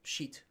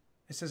 sheet.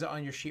 It says it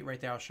on your sheet right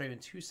there. I'll show you in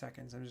 2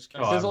 seconds. I'm just It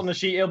curious. says on the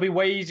sheet. It'll be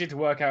way easier to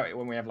work out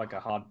when we have like a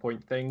hard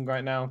point thing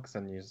right now, because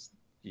then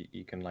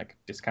you can like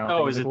discount.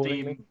 Oh, things is it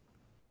accordingly.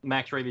 the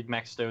max rated,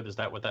 max stowed? Is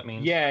that what that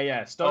means?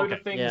 Yeah. Stowed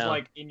Okay. things Yeah.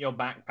 like in your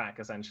backpack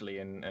essentially,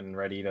 and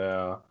ready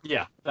to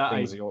Yeah.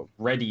 things you're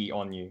ready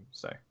on you.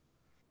 So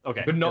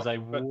Okay. But not- Because I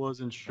but-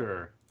 wasn't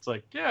sure. It's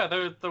like, yeah,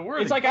 the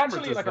word. it's like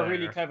actually like a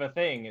really there. clever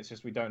thing. It's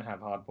just we don't have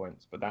hard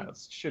points, but that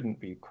shouldn't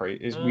be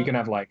crazy. Uh, We can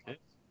have like okay.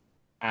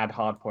 add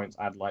hard points,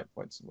 add light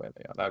points, and where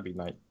they are. That would be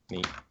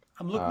neat.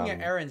 I'm looking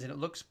at Aaron's and it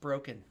looks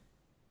broken.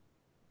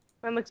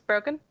 Mine looks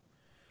broken.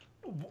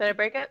 Did I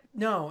break it?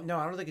 No,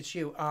 I don't think it's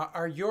you.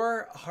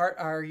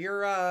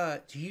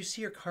 Do you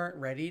see your current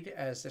readied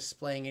as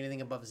displaying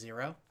anything above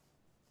 0?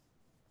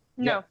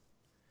 No.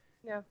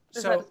 No.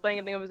 It's So- not displaying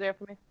anything over there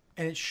for me.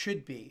 And it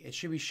should be. It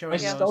should be My showing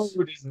Yeah. those.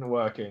 stowed isn't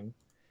working.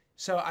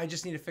 So I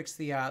just need to fix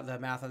the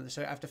math on this.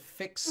 So I have to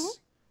fix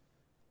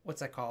what's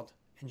that called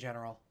in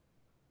general?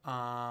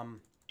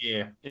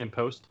 Yeah. In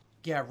post.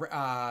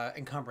 Yeah,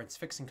 encumbrance.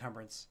 Fix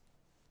encumbrance.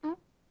 Mhm.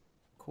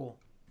 Cool.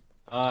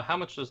 How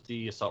much does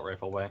the assault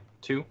rifle weigh?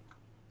 2?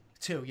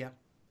 2, yeah.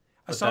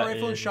 But Assault that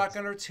rifle and is-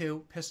 shotgun are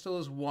 2. Pistol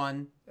is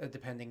 1,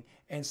 depending,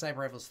 and sniper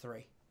rifle is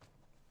 3.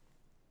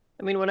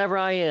 I mean, whenever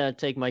I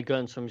take my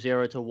guns from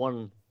 0 to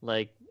 1,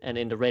 like, and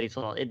in the ready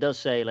slot, it does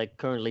say like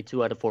currently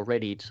 2 out of 4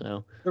 readied.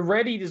 So The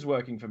readied is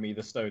working for me.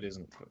 The stowed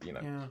isn't. You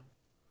know. Yeah.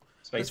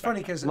 Space It's funny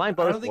backpack. because I Mine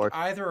both don't think work.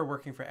 either are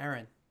working for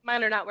Erin.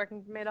 Mine are not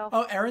working for me at all.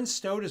 Oh, Erin's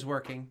stowed is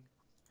working.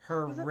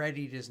 Her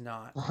readied is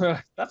not.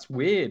 That's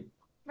weird.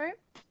 Right?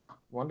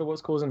 Wonder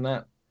what's causing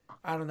that.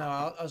 I don't know.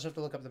 I'll just have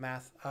to look up the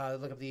math.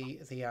 Look up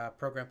the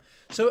program.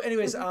 So,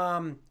 anyways,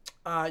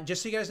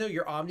 just so you guys know,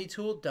 your Omni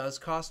tool does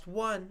cost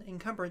 1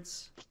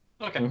 encumbrance.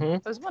 Okay.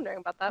 Mhm. I was wondering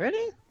about that.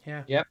 ready?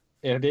 Yeah. Yeah,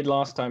 it did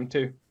last time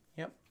too.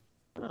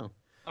 Oh,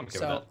 I'm okay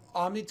So with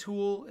Omni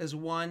tool is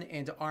 1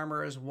 and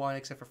armor is 1,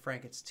 except for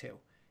Frank, it's 2,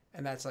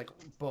 and that's like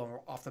boom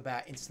off the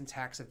bat, instant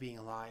tax of being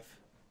alive.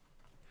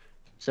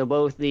 so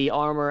both the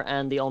armor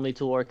and the Omni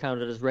tool are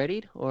counted as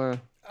readied, or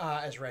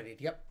As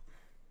readied. Yep.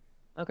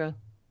 okay?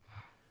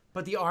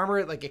 But the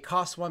armor, like, it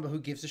costs 1, but who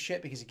gives a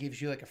shit because it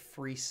gives you like a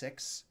free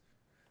 6.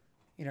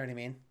 You know what I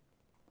mean?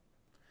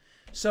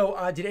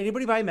 So, did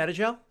anybody buy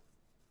Metagel?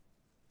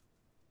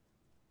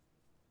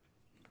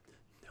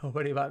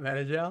 Nobody about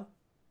Metagel?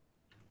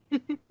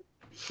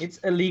 It's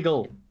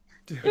illegal.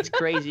 It's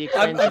crazy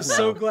I'm expensive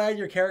so now. glad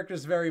your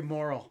character's very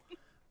moral.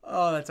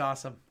 Oh, that's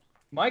awesome.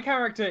 My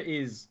character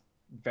is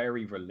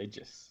very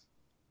religious.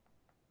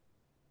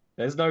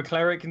 There's no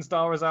cleric in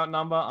Star Wars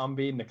Outnumber. I'm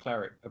being the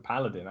cleric, a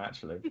paladin,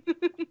 actually.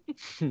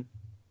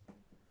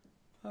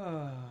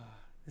 Oh,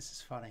 this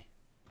is funny.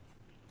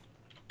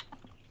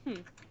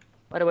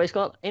 By the way,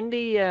 Scott, in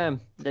the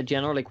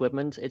general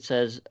equipment, it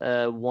says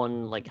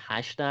one like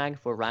hashtag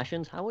for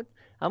rations.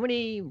 How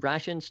many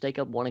rations take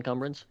up one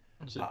encumbrance?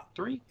 Is it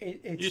 3?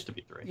 It used to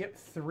be 3. Yep,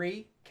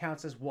 3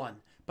 counts as 1.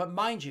 But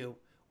mind you,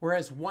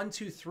 whereas 1,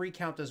 2, 3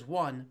 count as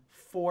 1,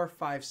 4,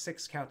 5,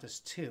 6 count as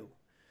 2.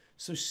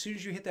 So as soon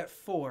as you hit that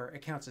 4,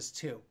 it counts as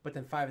 2. But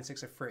then 5 and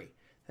 6 are free.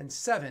 Then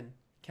 7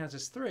 counts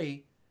as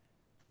 3.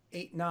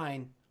 8,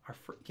 9 are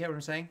free. Get what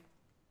I'm saying?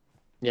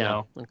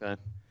 Yeah. Okay.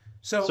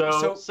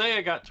 So say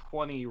I got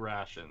 20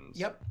 rations.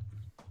 Yep.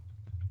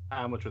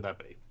 How much would that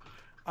be?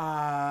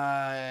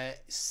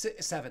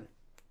 7.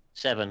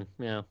 7.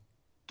 Yeah.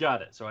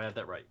 Got it. So I had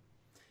that right.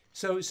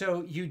 So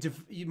you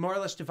more or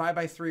less divide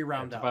by 3,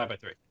 round up. Divide by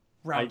 3.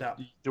 Round up.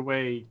 The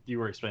way you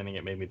were explaining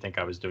it made me think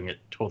I was doing it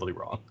totally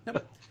wrong.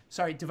 Nope.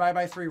 Sorry, divide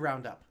by 3,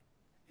 round up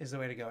is the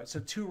way to go. So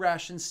 2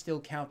 rations still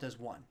count as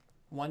 1.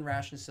 1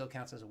 ration still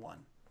counts as a 1.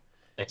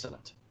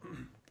 Excellent.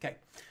 Okay.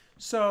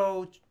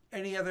 So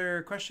any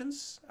other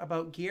questions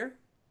about gear?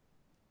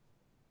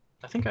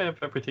 I think I have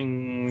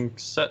everything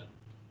set.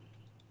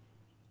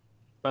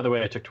 By the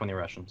way, I took 20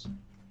 rations.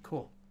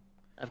 Cool.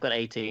 I've got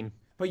 18.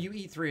 But you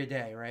eat 3 a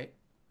day, right?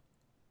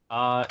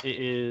 It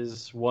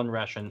is 1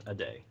 ration a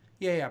day.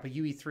 Yeah, but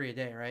you eat 3 a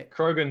day, right?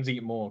 Krogans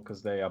eat more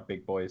because they are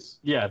big boys.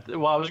 Yeah,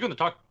 well, I was going to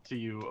talk to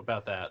you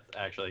about that,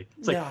 actually.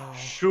 It's like, No.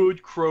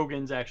 should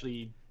Krogans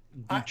actually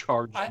be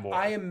charged more?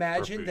 I for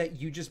imagine food? that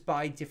you just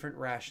buy different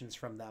rations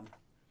from them.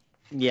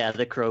 Yeah,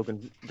 the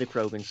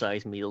Krogan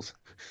size meals.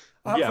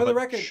 Yeah, for the but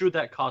record, should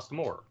that cost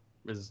more?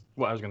 Is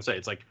what I was going to say.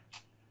 It's like,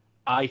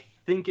 I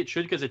think it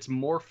should because it's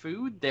more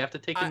food. They have to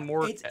take in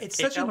more. it's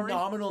such a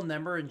nominal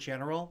number in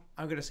general.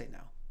 I'm going to say no.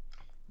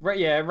 Right,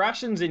 yeah,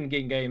 rations in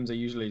games are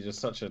usually just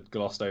such a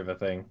glossed over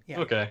thing. Yeah.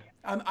 Okay.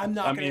 I'm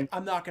not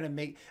gonna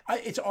make.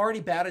 It's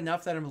already bad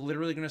enough that I'm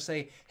literally gonna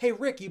say, "Hey,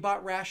 Rick, you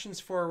bought rations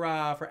for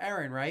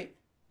Aaron, right?"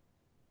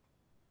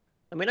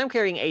 I mean, I'm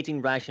carrying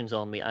 18 rations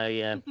on me.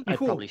 I'd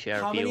Cool. probably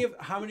share a few.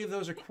 How many of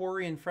those are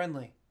Quarian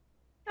friendly?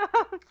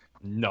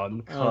 None.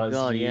 Because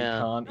God, you yeah.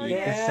 can't eat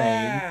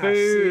Yeah, the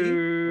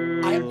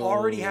same food. I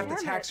already have to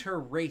tax her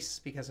race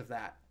because of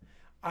that.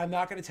 I'm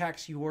not going to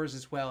tax yours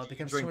as well. It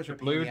becomes too Drink much the of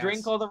a pain in blue the drink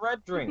ass. or the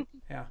red drink?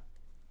 Yeah.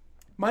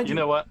 Mind You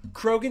know what?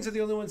 Krogans are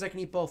the only ones that can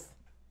eat both.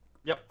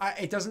 Yep.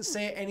 It doesn't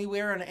say it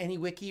anywhere on any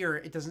wiki, or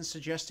it doesn't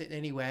suggest it in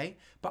any way,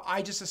 but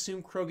I just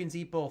assume Krogans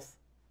eat both.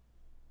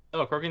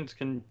 Oh, Krogans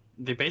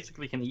they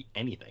basically can eat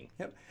anything.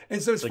 Yep. And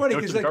so it's Like, funny go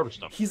to because the garbage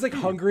dump. he's like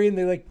hungry, and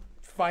they like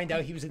find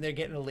out he was in there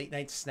getting a late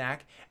night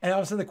snack, and all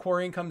of a sudden the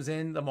Quarian comes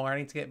in the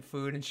morning to get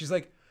food, and she's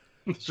like,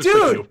 It's just like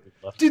dude, no food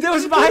left. that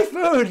was my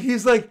food.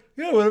 He's like,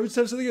 yeah, whatever, have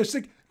something else. She's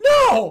like,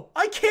 no,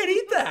 I can't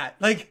eat that.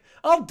 Like,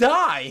 I'll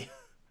die.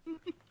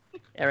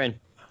 Erin,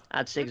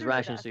 add 6 do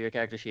rations that. to your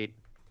character sheet.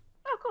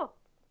 Oh, cool.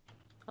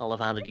 I'll have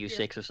handed Thank you you.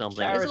 6 or something.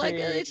 Charity. It's like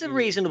it's a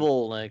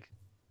reasonable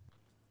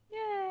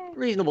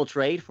Yay.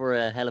 trade for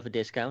a hell of a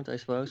discount, I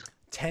suppose.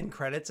 10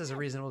 credits is a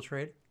reasonable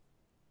trade.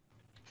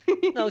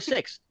 No,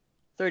 6.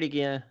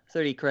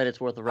 30 credits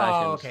worth of rations.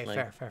 Oh, okay,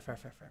 like- fair.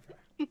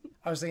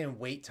 I was thinking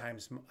weight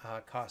times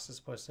cost as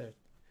opposed to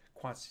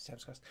quantity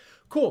times cost.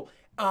 Cool.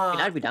 I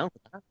mean, I'd be down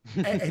for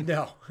that.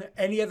 No.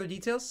 Any other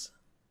details?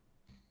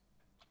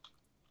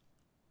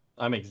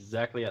 I'm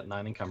exactly at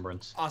 9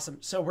 encumbrance. Awesome.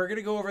 So we're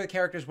gonna go over the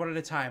characters one at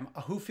a time.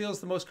 Who feels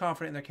the most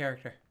confident in their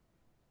character?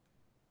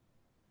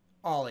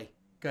 Ollie.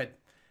 Good.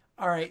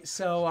 All right.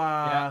 So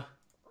Yeah.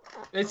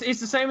 It's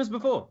the same as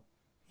before.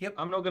 Yep.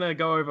 I'm not gonna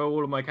go over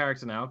all of my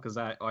character now because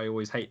I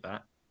always hate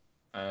that.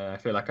 I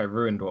feel like I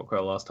ruined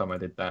Rockwell last time I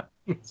did that.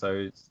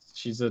 So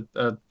she's an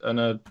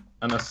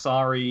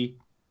Asari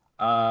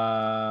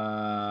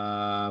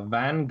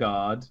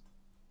vanguard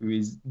who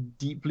is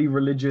deeply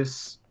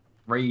religious,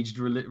 raised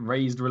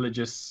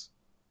religious,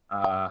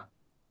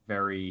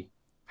 very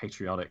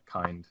patriotic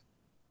kind.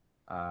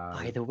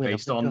 By the will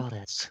of the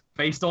goddess.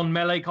 Based on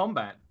melee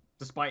combat,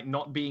 despite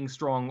not being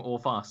strong or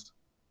fast.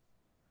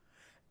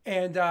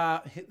 and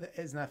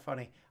isn't that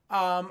funny?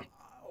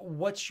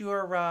 What's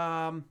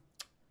your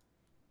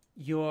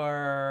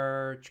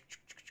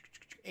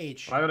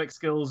age? Biotic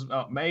skills,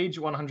 mage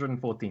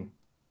 114.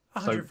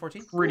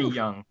 114. So pretty Ooh.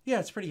 young. Yeah,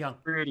 it's pretty young.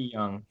 Pretty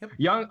young. Yep.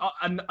 Young,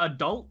 an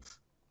adult,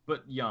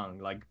 but young.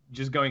 Like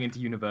just going into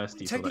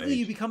university. sort of Technically,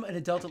 you age. become an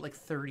adult at like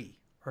 30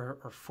 or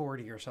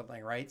 40 or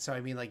something, right? So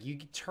I mean, like you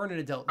turn an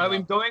adult. I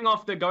mean, now. going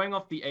off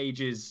the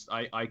ages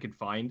I could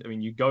find. I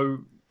mean, you go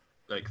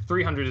like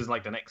 300 is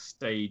like the next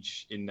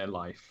stage in their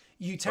life.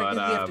 You technically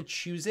have to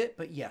choose it,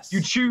 but yes.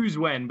 You choose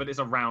when, but it's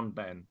around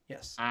then.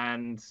 Yes.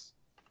 And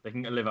They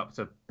can live up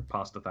to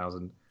past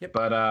 1,000. Yep.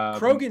 But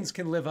Krogans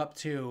can live up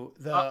to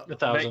the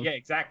 1,000. Yeah,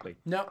 exactly.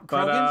 No,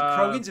 But,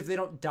 Krogans, if they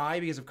don't die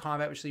because of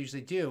combat, which they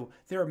usually do,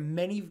 there are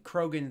many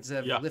Krogans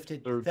that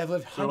have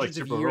lived hundreds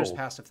of years old.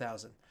 past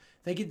 1,000.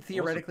 They could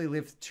theoretically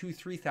live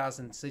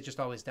 2,000-3,000, so they just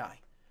always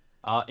die.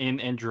 In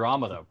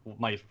Andromeda,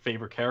 my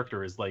favorite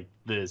character is like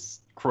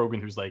this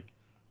Krogan who's like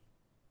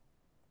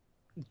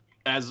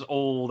as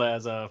old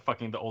as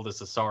fucking the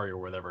oldest Asari or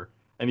whatever.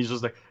 And he's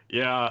just like,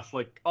 yeah,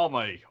 like all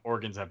my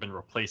organs have been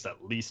replaced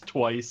at least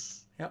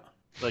twice. Yeah.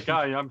 Like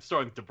I'm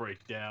starting to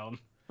break down.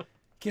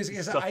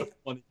 Because Such a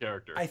funny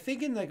character. I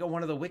think in like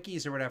one of the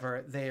wikis or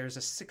whatever, there's a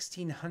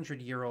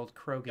 1,600-year-old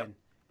Krogan. Yep.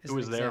 It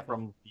was there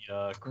from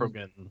the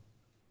Krogan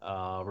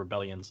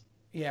rebellions.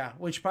 Yeah,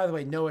 which by the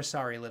way, no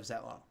Asari lives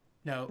that long.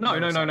 No.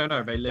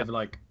 They live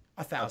like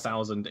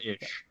 1,000-ish. Yeah.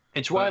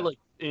 It's why, like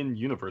in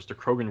universe, the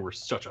Krogan were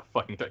such a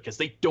fucking threat because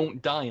they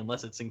don't die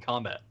unless it's in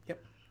combat.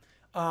 Yep.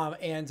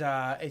 And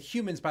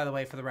humans, by the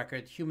way, for the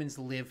record, humans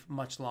live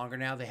much longer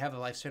now. They have a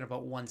lifespan of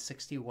about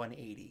 160,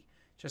 180,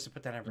 just to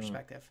put that in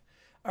perspective.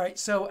 All right.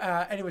 So,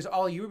 anyways,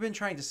 Ollie, you've been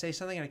trying to say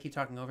something, and I keep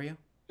talking over you.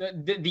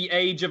 The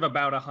age of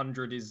about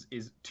 100 is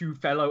to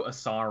fellow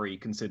Asari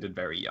considered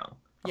very young.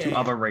 Yeah, to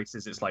other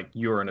races, it's like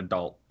you're an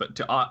adult, but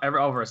to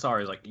every other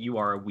Asari, is like you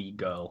are a wee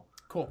girl.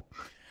 Cool.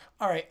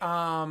 All right.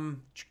 By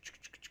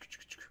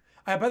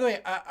the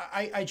way,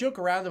 I joke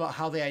around about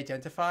how they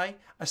identify.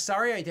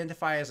 Asari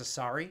identify as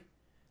Asari.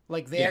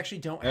 Like they actually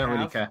don't have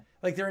really care.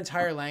 Like their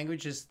entire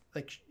language is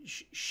like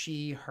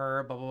she,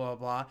 her, blah blah blah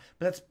blah.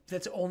 But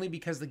that's only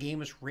because the game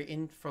was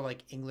written for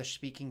like English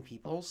speaking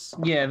peoples.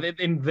 Yeah,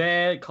 in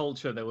their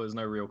culture there was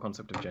no real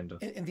concept of gender.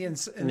 In the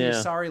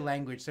Asari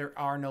language, there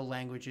are no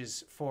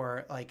languages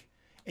for like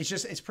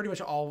it's pretty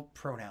much all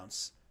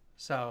pronouns.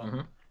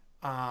 So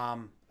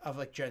of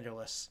like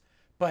genderless.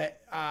 But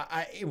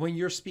when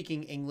you're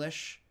speaking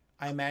English,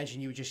 I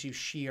imagine you would just use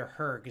she or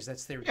her because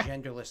that's their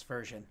genderless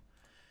version.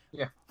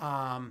 Yeah.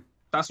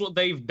 That's what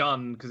they've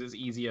done because it's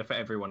easier for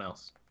everyone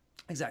else.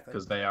 Exactly.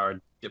 Because they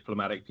are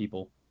diplomatic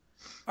people.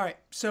 All right.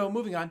 So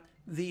moving on.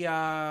 The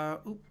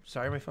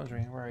sorry, my phone's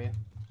ringing. Where are you?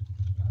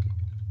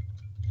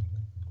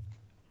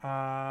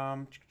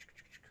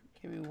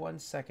 Give me 1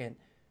 second.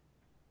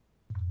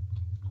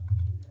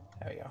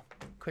 There we go.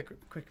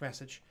 Quick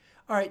message.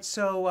 All right.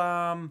 So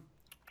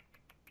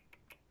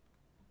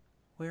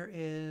where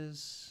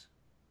is?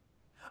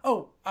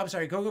 Oh, I'm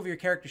sorry. Go over your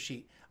character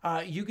sheet.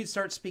 You could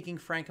start speaking,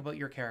 Frank, about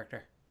your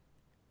character.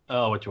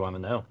 Oh, what you want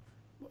to know?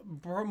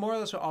 More or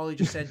less what Ollie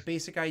just said.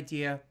 Basic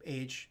idea,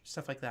 age,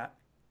 stuff like that.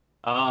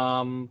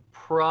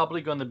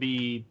 Probably going to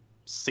be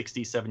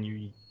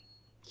 67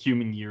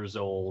 human years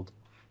old.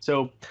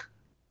 So,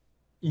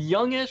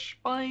 youngish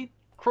by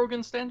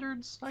Krogan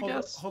standards, I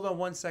guess. Hold on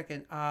 1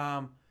 second.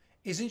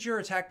 Isn't your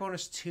attack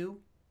bonus 2?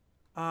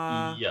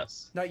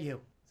 Yes. Not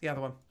you. The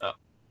other one. Oh.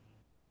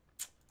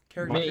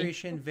 Character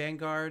creation,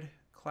 Vanguard,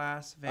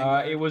 class,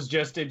 Vanguard. It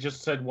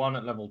just said 1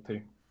 at level 2.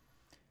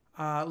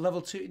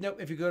 Level 2. No,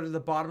 if you go to the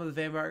bottom of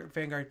the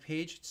Vanguard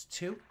page, it's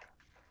 2.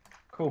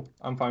 Cool.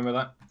 I'm fine with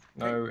that.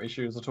 No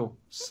issues at all.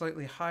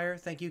 Slightly higher.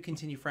 Thank you.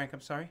 Continue, Frank.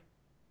 I'm sorry.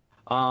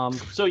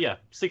 So yeah,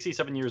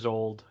 67 years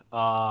old.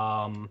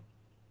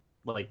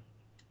 Like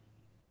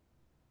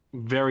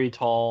very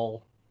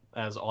tall,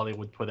 as Ollie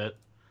would put it.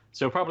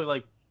 So probably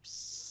like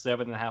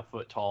 7.5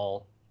 foot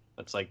tall.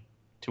 That's like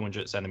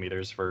 200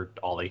 centimeters for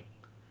Ollie.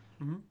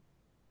 Mm-hmm.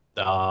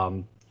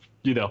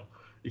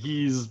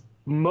 He's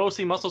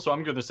mostly muscle, so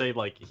I'm going to say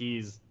like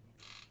he's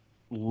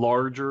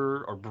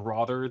larger or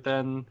broader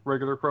than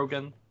regular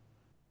Krogan.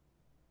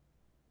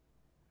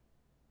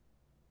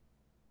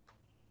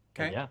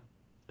 Okay. Yeah.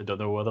 I don't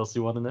know what else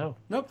you want to know.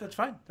 Nope, that's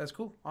fine. That's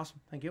cool. Awesome.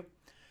 Thank you.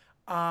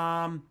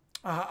 How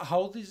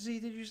old is he,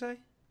 did you say?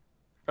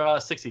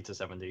 60 to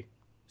 70.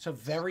 So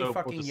very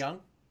fucking young?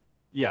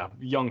 Yeah,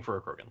 young for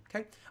a Krogan.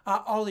 Okay.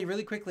 Ollie,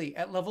 really quickly,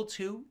 at level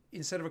 2,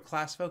 instead of a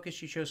class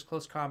focus, you chose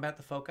close combat,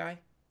 the foci.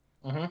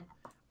 Mm-hmm.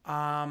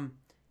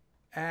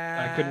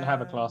 I couldn't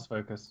have a class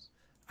focus.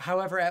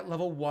 However, at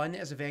level 1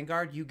 as a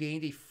Vanguard, you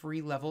gained a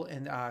free level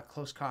in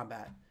close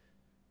combat.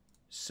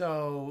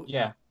 So...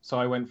 Yeah, so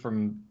I went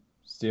from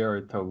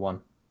 0 to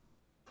 1.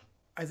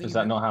 Is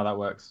that not how that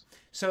works?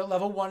 So at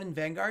level 1 in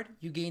Vanguard,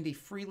 you gained a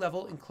free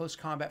level in close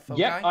combat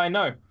foci. Yeah, I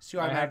know. So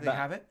you automatically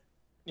have it.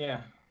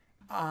 Yeah.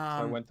 So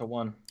I went to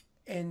 1.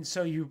 And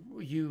so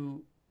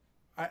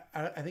I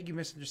think you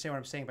misunderstand what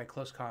I'm saying by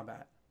close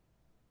combat.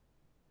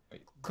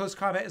 Close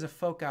combat is a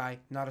foci,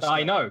 not a skill.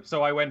 I know.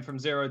 So I went from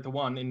 0 to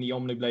 1 in the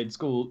Omniblade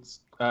skill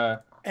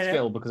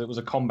because it was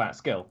a combat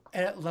skill.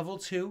 And at level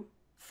 2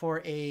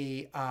 for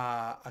a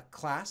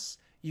class,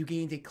 you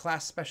gained a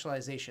class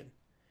specialization.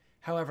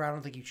 However, I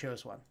don't think you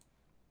chose one.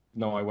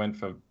 No, I went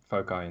for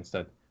foci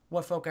instead.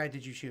 What foci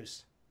did you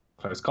choose?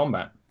 Close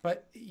combat.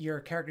 But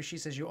your character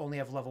sheet says you only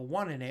have level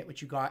 1 in it,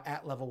 which you got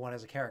at level 1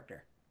 as a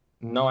character.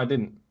 No, I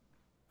didn't.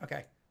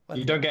 Okay.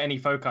 You don't get any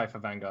foci for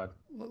Vanguard.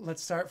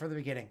 Let's start from the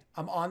beginning.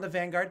 I'm on the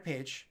Vanguard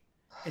page.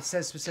 It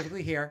says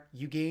specifically here,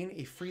 you gain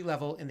a free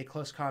level in the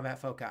close combat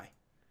foci.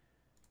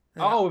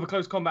 With a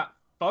close combat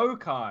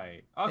Bokai.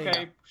 you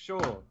Okay,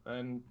 sure.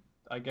 And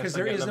I guess Because I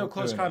there get is no level 2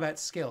 close in it. combat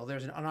skill.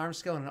 There's an unarmed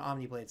skill and an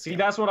omniblade skill. See,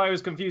 that's what I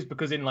was confused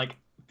because in like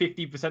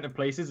 50% of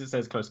places it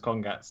says close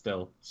combat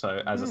still,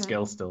 so as a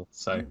skill still.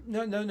 So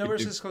No, nowhere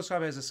do- says close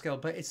combat as a skill,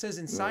 but it says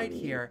inside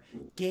here,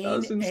 gain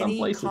does in some any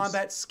places.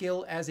 combat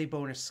skill as a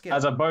bonus skill.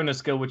 as a bonus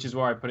skill, which is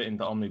where I put it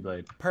into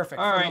Omniblade.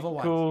 Perfect. All for right, level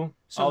 1. cool.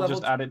 So I'll level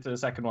just add it to the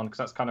second one because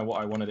that's kind of what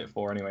I wanted it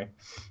for anyway.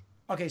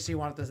 Okay, so you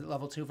want the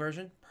level 2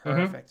 version?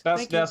 Mhm. Perfect.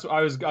 Thank That's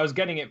I was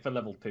getting it for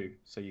level 2,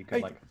 so you could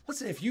Hey, like.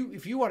 listen, if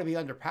you want to be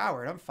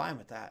underpowered, I'm fine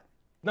with that.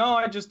 No,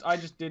 I just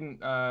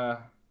didn't.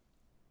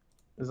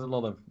 There's a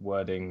lot of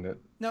wording that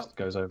No. just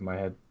goes over my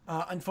head.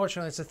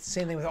 Unfortunately, it's the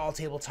same thing with all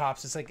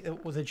tabletops. It's like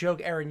with a joke,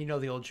 Aaron, you know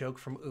the old joke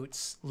from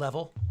Oots,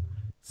 level.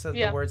 So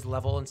Yeah. the words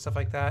level and stuff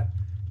like that.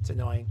 It's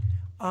annoying.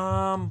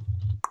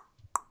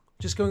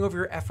 Just going over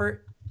your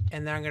effort,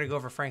 and then I'm going to go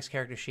over Frank's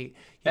character sheet.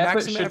 Your Effort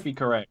maximum should be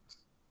correct.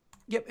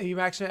 Yep, your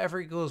maximum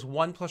effort equals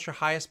 1 plus your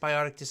highest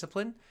biotic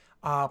discipline,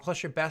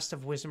 plus your best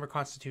of wisdom or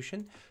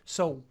constitution.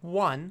 So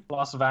 1.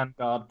 Plus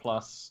Vanguard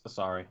plus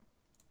Asari.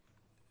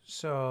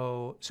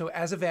 So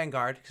as a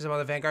Vanguard, because I'm on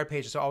the Vanguard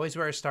page, so always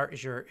where I start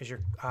is your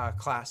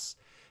class.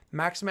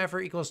 Maximum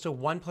effort equals to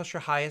 1 plus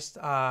your highest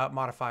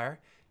modifier.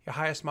 Your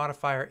highest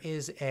modifier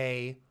is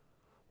a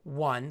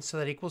 1, so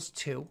that equals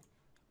 2.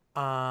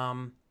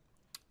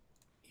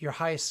 Your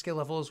highest skill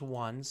level is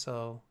 1,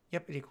 so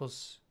yep, it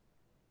equals.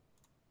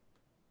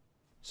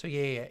 So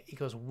yeah,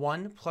 equals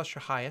 1 plus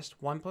your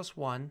highest, 1 plus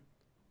 1,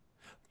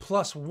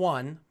 plus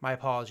 1, my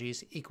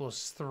apologies,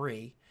 equals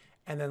 3.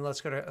 And then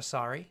let's go to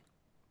Asari,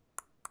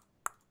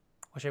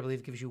 which I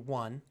believe gives you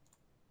 1.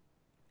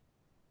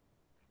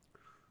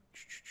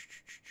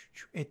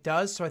 It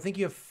does, so I think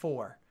you have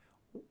 4.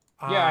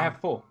 Yeah, I have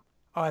 4.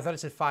 Oh, I thought it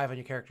said 5 on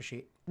your character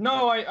sheet.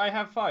 No, I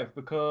have 5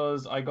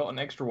 because I got an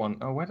extra one.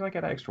 Oh, where did I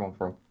get that extra one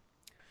from?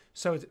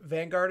 So it's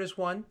Vanguard is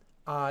 1.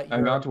 Your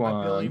Vanguard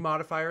 1. ability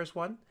modifier is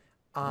 1.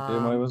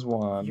 Demo was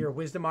 1. Your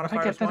wisdom Where did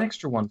modifier I get is that 1.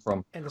 extra one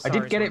from? And I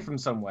did Asari's get 1. it from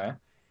somewhere.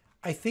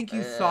 I think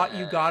you thought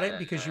you got it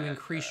because you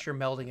increased your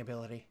melding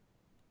ability.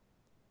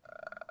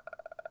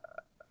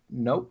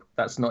 Nope,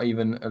 that's not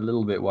even a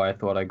little bit why I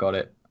thought I got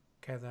it.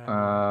 Okay,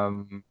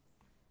 then.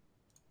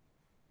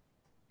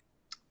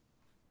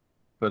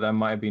 But that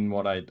might have been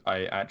what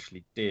I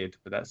actually did,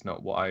 but that's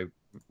not why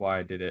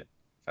I did it.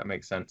 If that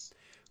makes sense.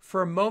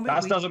 For a moment,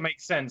 That doesn't make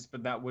sense,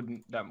 but that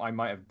I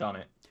might have done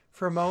it.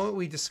 For a moment,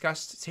 we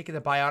discussed taking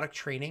the biotic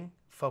training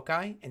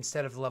foci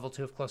instead of the level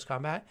 2 of close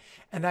combat,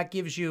 and that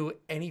gives you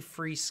any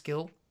free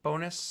skill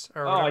bonus.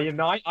 Or Oh, whatever. you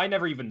know, I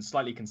never even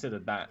slightly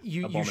considered that.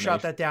 You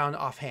shot that down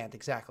offhand,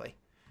 exactly.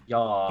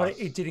 Yeah. But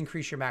it did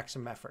increase your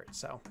maximum effort.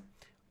 So,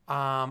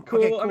 Cool.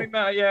 Okay, cool. I mean,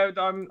 yeah,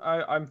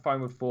 I'm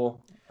fine with 4.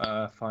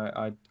 5.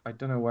 I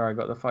don't know where I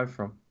got the 5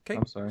 from. Okay.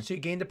 I'm sorry. So you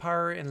gained a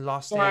power and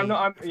lost Well,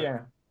 effort.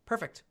 yeah.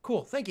 Perfect.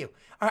 Cool. Thank you.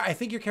 All right, I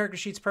think your character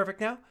sheet's perfect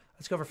now.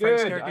 Let's go over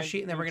Frank's Good. character I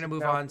sheet, and then we're need going to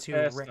move now on to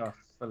prepare Rick,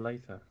 stuff for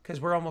later. because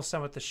we're almost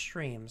done with the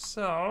stream.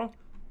 So,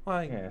 well,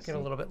 I Yeah, get a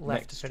little bit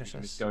left to next finish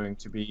stream is this. going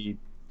to be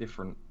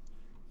different.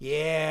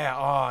 Yeah.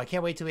 Oh, I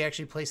can't wait till we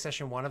actually play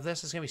session 1 of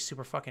this. It's gonna be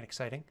super fucking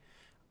exciting.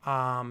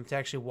 To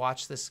actually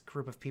watch this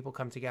group of people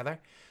come together.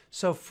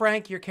 So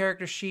Frank, your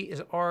character sheet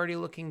is already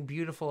looking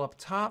beautiful up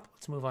top.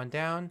 Let's move on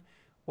down.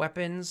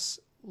 Weapons,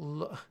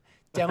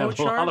 demo A lot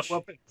charge. of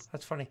weapons.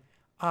 That's funny.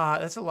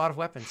 That's a lot of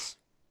weapons.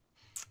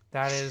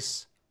 That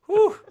is,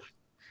 whew,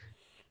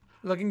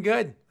 looking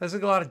good. That's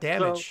like a lot of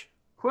damage.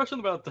 Question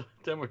about the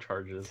demo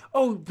charges.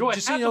 Oh, Do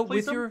just I so have you know, to place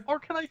with them, your or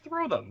can I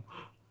throw them?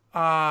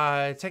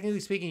 technically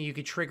speaking, you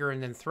could trigger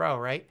and then throw,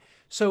 right?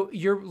 So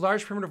your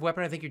large primitive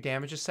weapon, I think your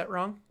damage is set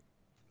wrong.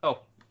 Oh,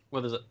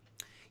 what is it?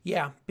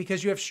 Yeah,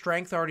 because you have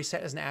strength already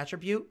set as an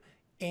attribute,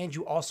 and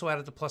you also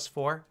added the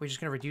 +4. We're just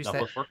going to reduce No,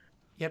 that. +4?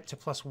 Yep, to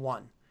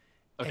 +1.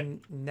 Okay.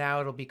 And now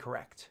it'll be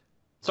correct.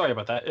 Sorry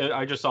about that.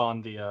 I just saw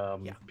on the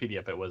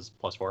PDF it was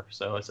 +4,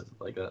 so I said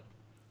something like that.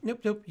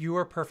 Nope. You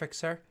are perfect,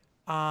 sir.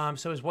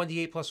 So it's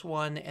 1d8 plus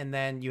 1, and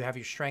then you have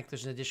your strength.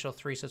 There's an additional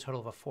 3, so a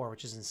total of a 4,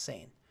 which is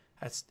insane.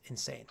 That's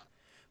insane.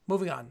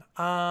 Moving on.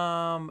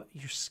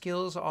 Your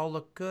skills all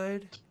look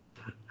good.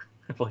 I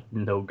have like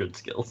no good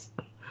skills.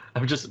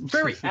 I'm just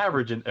very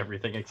average in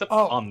everything except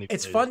Oh, Omniblade.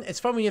 it's fun.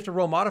 It's fun when you have to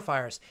roll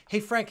modifiers. Hey,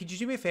 Frank, could you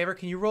do me a favor?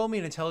 Can you roll me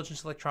an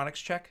intelligence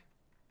electronics check?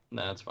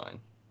 Nah, that's fine.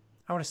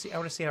 I want to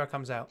see how it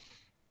comes out.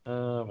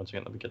 Once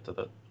again, let me get to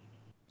that.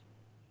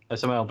 I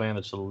somehow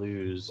managed to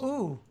lose.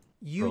 Ooh,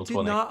 you Roll did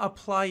 20. not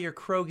apply your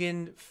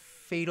Krogan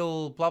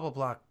fatal blah blah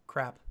blah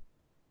crap.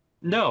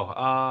 No,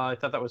 I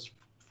thought that was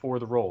for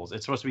the rolls.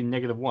 It's supposed to be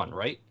 -1,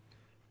 right?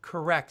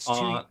 Correct.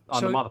 On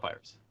the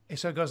modifiers.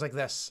 So it goes like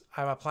this.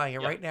 I'm applying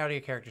it Yeah. right now to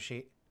your character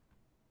sheet.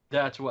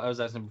 That's what I was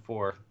asking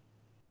before.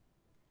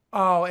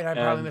 Oh, and I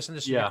probably And,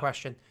 misunderstood your yeah.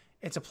 question.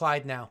 It's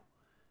applied now.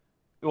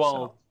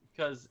 Well,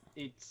 because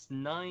it's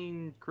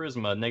 9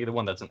 charisma,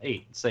 -1. That's an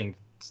 8, saying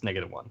it's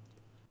 -1.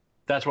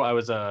 That's what I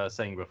was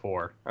saying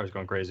before. I was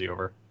going crazy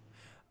over.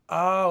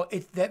 Oh,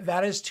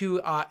 that is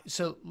to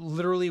so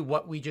literally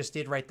what we just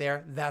did right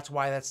there. That's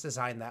why that's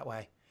designed that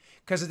way,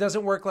 because it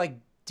doesn't work like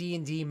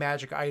D&D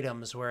magic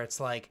items where it's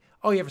like,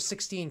 oh, you have a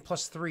 16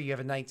 plus 3, you have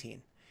a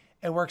 19.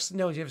 It works.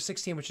 No, you have a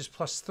 16, which is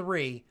plus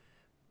 3,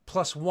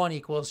 plus 1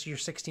 equals your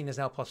 16 is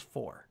now plus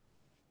 4.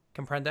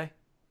 Comprende?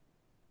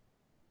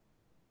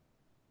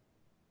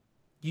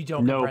 You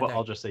don't No, comprende. but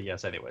I'll just say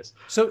yes anyways.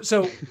 So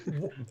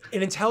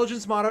an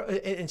intelligence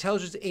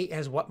 8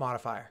 has what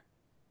modifier?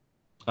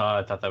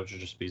 I thought that would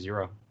just be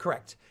 0.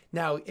 Correct.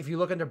 Now, if you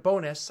look under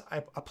bonus, I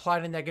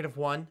applied a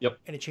 -1. Yep.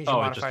 And it changed your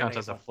Oh, it modifier just counts to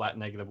as a flat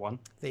 -1.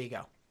 There you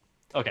go.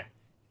 Okay.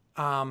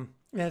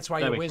 And that's why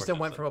That your makes more wisdom sense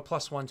went then. from a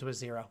 +1 to a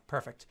 0.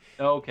 Perfect.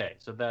 Okay,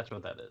 so that's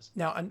what that is.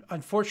 Now,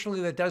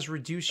 unfortunately, that does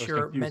reduce I was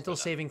your confused mental by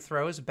that. saving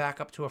throws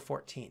back up to a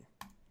 14.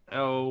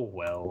 Oh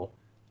well.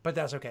 But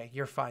that's okay.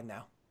 You're fine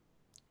now.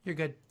 You're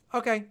good.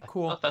 Okay,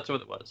 cool. I thought that's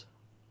what it was.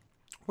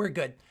 We're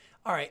good.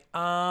 All right.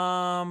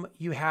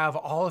 You have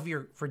all of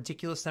your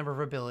ridiculous number of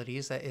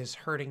abilities. That is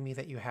hurting me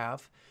that you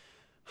have.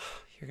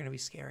 You're gonna be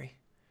scary.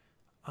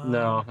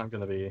 No, I'm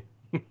gonna be.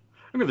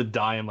 I'm gonna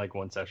die in like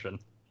 1 session.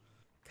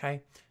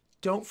 Okay.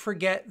 Don't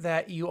forget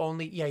that you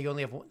only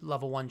have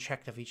level 1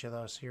 checked of each of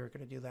those, so you're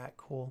gonna do that.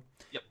 Cool.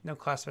 Yep. No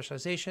class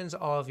specializations.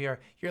 All of you're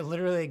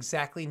literally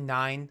exactly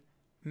 9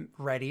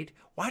 readied.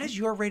 Why does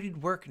your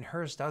rated work and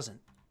hers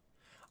doesn't?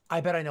 I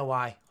bet I know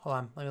why. Hold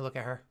on, let me look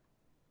at her.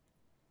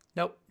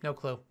 Nope, no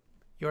clue.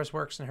 Yours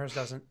works and hers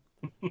doesn't.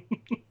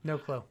 No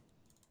clue.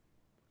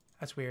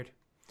 That's weird.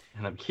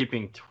 And I'm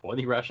keeping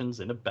 20 rations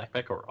in a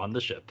backpack or on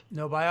the ship.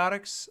 No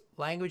biotics,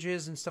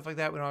 languages, and stuff like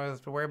that. We don't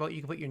have to worry about.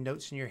 You can put your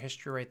notes and your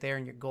history right there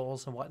and your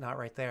goals and whatnot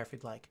right there if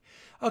you'd like.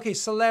 Okay,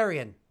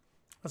 Solarian.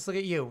 Let's look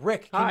at you.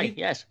 Rick,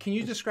 Yes. Can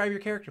you describe your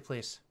character,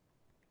 please?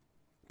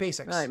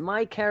 Basics. Right,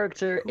 my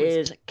character Who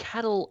is is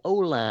Cadel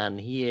Olan.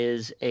 He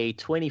is a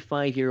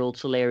 25-year-old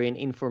Solarian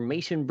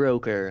information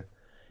broker.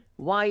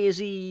 Why is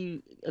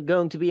he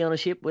going to be on a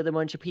ship with a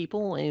bunch of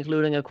people,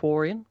 including a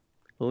Quarian?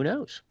 Who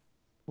knows?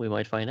 We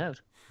might find out.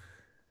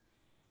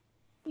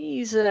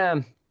 He's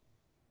a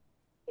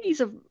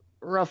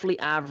roughly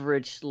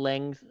average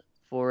length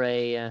for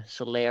a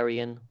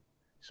Solarian.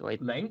 So I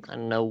Length?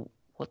 don't know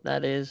what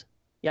that is.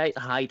 Yeah,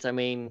 height. I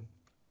mean,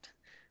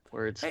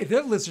 words. Hey,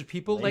 they're lizard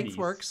people. Length Ladies.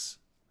 works.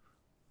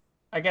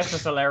 I guess the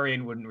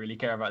Solarian wouldn't really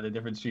care about the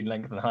difference between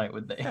length and height,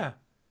 would they? Yeah.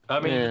 I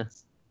mean, Yeah.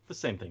 it's the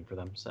same thing for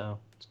them, so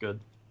it's good.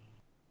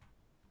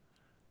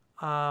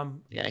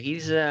 Yeah,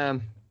 he's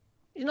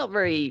not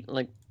very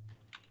like.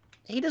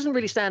 He doesn't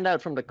really stand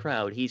out from the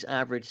crowd. He's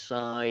average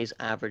size,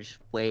 average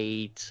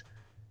weight.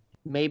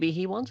 Maybe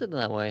he wants it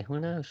that way. Who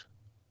knows?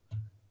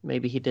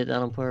 Maybe he did that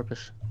on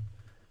purpose.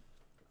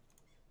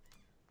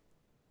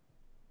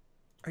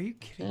 Are you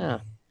kidding Yeah,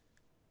 me?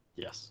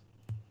 Yes.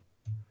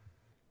 we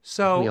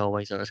So,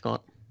 always are,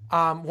 Scott.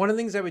 one of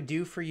the things I would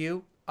do for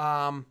you,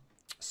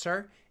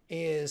 sir,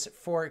 is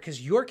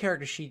because your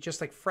character sheet, just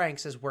like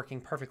Frank's, is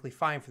working perfectly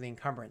fine for the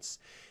encumbrance.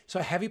 So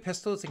a heavy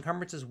pistol, its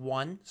encumbrance is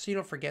 1, so you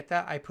don't forget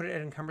that. I put it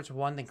at encumbrance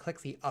 1, then click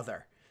the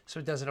other, so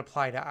it doesn't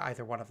apply to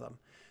either one of them.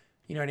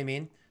 You know what I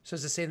mean? So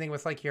it's the same thing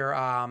with like your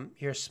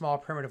small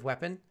primitive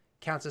weapon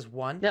counts as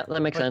 1. Yeah,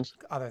 that makes but sense.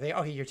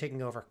 Okay, you're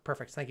taking over.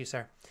 Perfect. Thank you,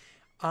 sir.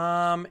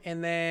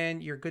 And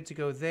then you're good to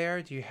go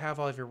there. Do you have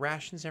all of your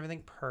rations and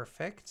everything?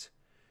 Perfect.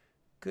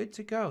 Good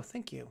to go.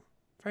 Thank you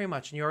very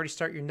much. And you already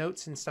start your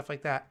notes and stuff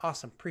like that.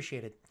 Awesome.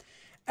 Appreciate it.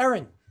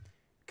 Erin,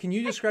 can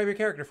you describe your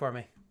character for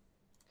me?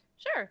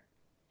 Sure.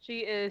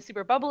 She is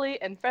super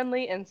bubbly and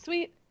friendly and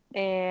sweet,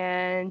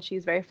 and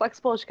she's very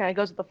flexible. She kind of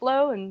goes with the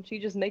flow, and she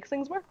just makes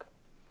things work.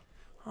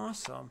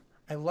 Awesome.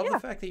 I love Yeah. the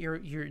fact that you're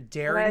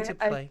daring to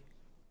play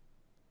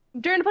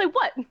Daring to play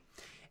what?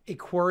 a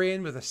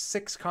Quarian with a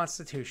 6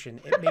 constitution.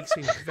 It makes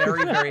me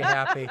very, very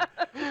happy.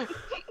 Yeah,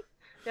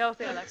 we'll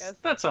see how that goes.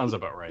 That sounds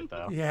about right,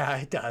 though. Yeah,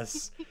 it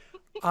does.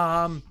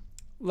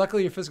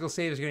 Luckily, your physical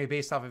save is going to be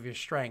based off of your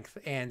strength,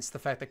 and it's the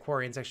fact that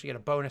Quarians actually get a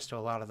bonus to a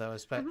lot of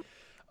those. But,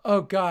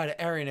 oh God,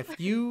 Erin, if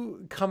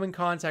you come in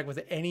contact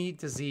with any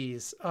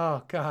disease,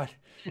 oh God,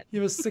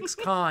 you have a 6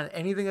 con,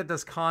 anything that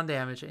does con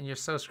damage, and you're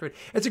so screwed.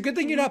 It's a good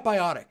thing you're not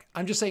biotic.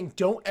 I'm just saying,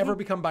 don't ever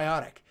become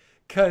biotic,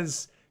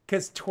 because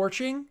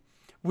torching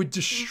would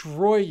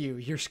destroy you.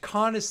 Your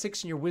con is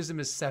 6 and your wisdom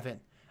is 7.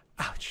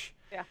 Ouch.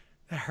 Yeah.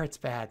 That hurts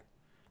bad.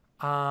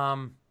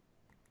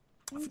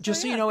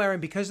 Just so you know, Erin,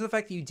 because of the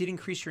fact that you did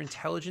increase your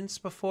intelligence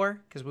before,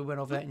 because we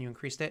went over that and you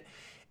increased it,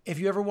 if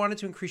you ever wanted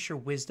to increase your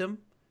wisdom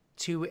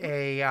to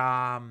a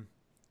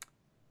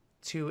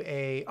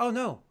oh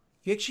no,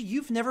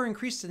 you've never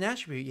increased an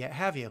attribute yet,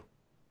 have you?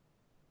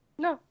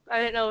 No, I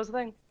didn't know it was a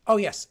thing. Oh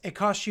yes, it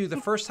costs you the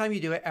first time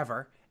you do it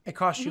ever. It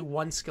costs you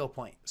 1 skill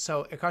point.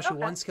 So it costs you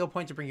Okay. 1 skill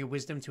point to bring your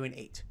wisdom to an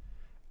 8,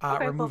 Okay,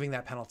 cool. removing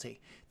that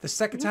penalty. The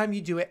second time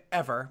you do it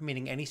ever,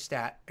 meaning any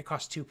stat, it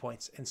costs 2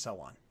 points, and so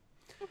on.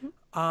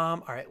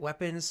 All right,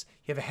 weapons.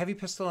 You have a heavy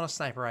pistol and a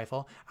sniper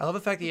rifle. I love the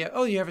fact that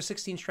you have a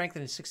 16 strength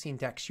and a 16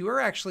 dex. You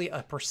are actually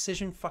a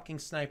precision fucking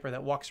sniper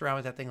that walks around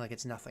with that thing like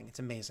it's nothing. It's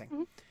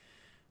amazing.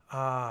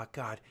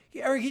 God.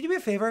 Yeah, Eric, can you do me a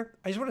favor?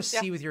 I just want to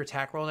see with your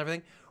attack roll and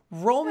everything.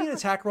 Roll me an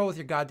attack roll with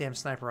your goddamn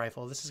sniper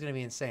rifle. This is going to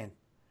be insane.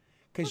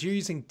 Because you're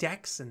using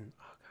dex and...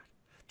 Oh, God.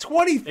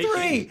 23.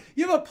 18.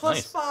 You have a plus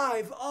Nice.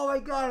 5. Oh my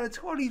god, a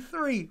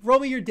 23. Roll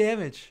me your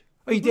damage.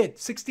 Oh, you did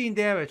 16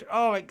 damage.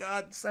 Oh my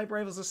god, sniper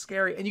rifles are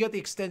scary, and you got the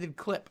extended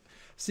clip,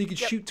 so you can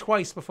shoot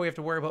twice before you have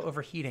to worry about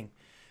overheating.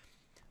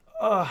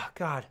 Oh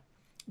god.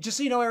 Just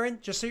so you know, Aaron,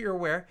 just so you're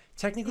aware,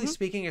 technically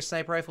speaking, a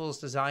sniper rifle is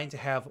designed to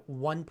have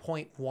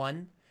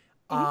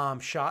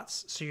 1.1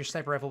 shots. So your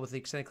sniper rifle with the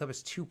extended clip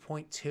is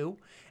 2.2.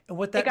 And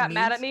what that It got means...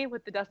 mad at me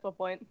with the decimal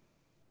point.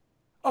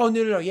 Oh,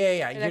 no.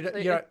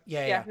 Yeah.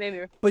 Yeah,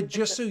 maybe. But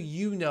just so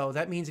you know,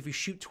 that means if you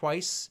shoot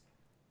twice,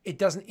 it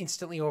doesn't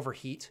instantly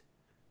overheat.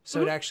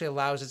 So it actually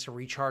allows it to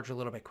recharge a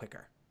little bit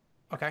quicker.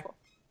 Okay? Cool.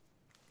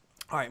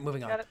 All right,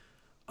 moving on. Got it.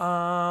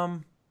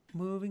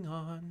 Moving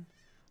on.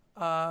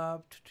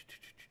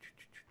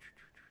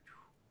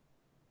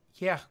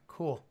 Yeah,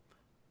 cool.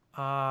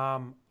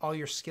 All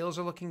your skills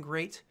are looking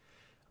great.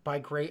 By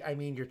great, I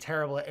mean you're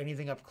terrible at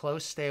anything up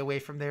close. Stay away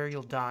from there,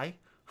 you'll die.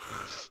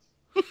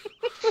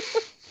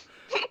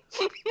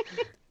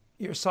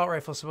 Your assault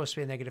rifle is supposed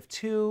to be a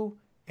 -2,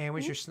 and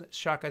with your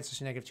shotgun,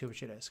 it's a -2,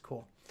 which it is.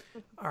 Cool.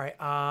 All right.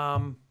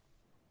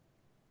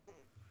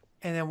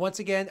 And then once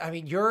again, I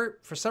mean,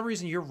 for some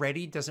reason, your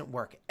ready doesn't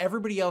work.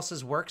 Everybody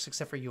else's works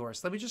except for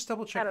yours. Let me just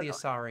double check the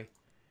Asari.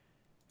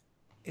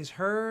 Is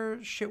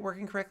her shit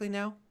working correctly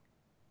now?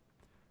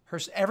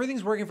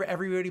 Everything's working for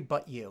everybody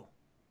but you.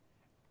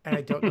 And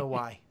I don't know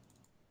why.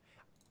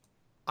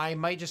 I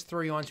might just throw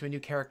you onto a new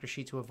character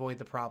sheet to avoid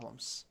the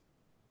problems.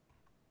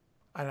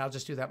 And I'll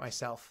just do that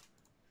myself.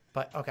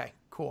 But, okay,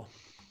 cool.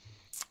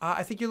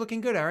 I think you're looking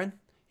good, Aaron.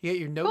 You get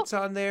your notes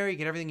on there. You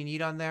get everything you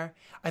need on there.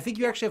 I think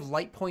you actually have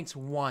light points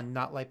 1,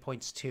 not light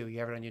points 2. You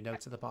have it on your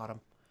notes at the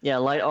bottom. Yeah,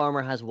 light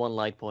armor has 1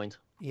 light point.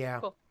 Yeah.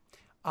 Cool.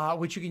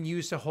 Which you can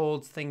use to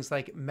hold things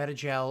like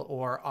Metagel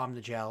or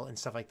Omnigel and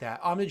stuff like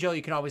that. Omnigel,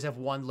 you can always have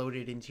 1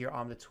 loaded into your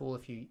Omni tool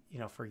if you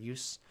know, for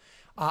use.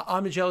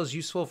 Omnigel is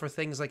useful for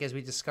things like, as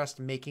we discussed,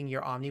 making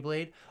your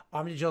Omniblade.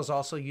 Omnigel is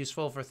also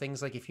useful for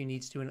things like if you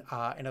need to do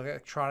an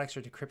electronics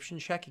or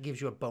decryption check, it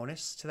gives you a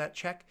bonus to that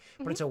check,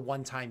 but it's a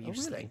one-time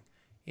use thing.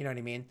 You know what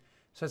I mean?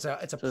 So it's a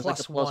So plus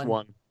it's like a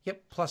 +1.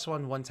 Yep,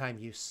 +1 one-time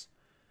use.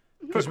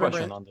 Quick Remember,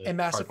 question on the in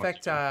Mass hard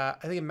points Effect, I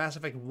think in Mass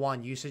Effect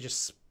 1, you used to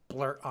just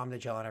splurt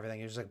Omnigel and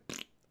everything. It was like,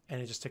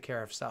 and it just took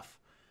care of stuff.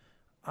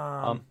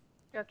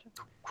 Gotcha.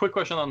 Quick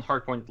question on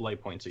hardpoint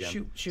light points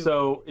again. Shoot.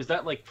 So is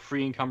that like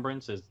free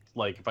encumbrance? Is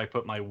like if I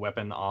put my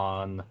weapon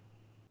on,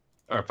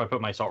 or if I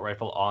put my assault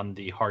rifle on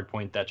the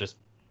hardpoint, that just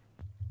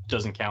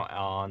doesn't count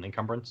on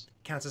encumbrance?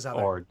 Counts as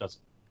other. Or does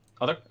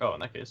other? Oh, in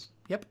that case.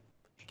 Yep,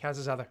 counts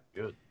as other.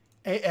 Good.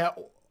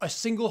 A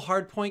single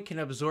hard point can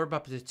absorb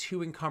up to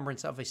 2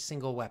 encumbrance of a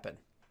single weapon.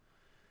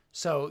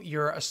 So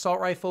your assault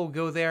rifle will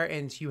go there,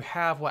 and you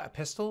have, what, a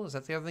pistol? Is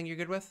that the other thing you're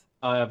good with?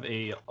 I have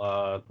a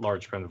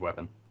large primitive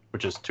weapon,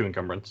 which is 2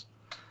 encumbrance.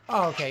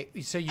 Oh, okay.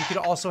 So you could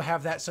also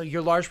have that. So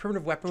your large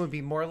primitive weapon would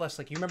be more or less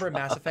like, you remember in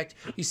Mass Effect,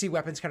 you see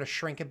weapons kind of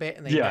shrink a bit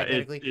and they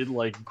magnetically... it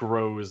like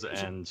grows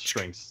and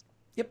shrinks.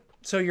 Yep.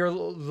 So your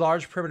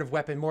large primitive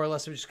weapon more or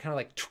less would just kind of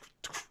like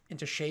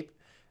into shape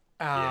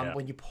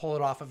when you pull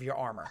it off of your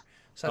armor.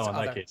 So that's in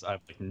that case, I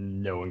have like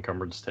no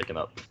encumbrance taken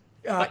up.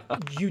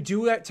 You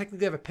do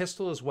technically have a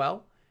pistol as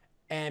well,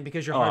 and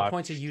because your hard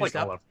points are used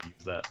up, I'll have to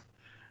use that.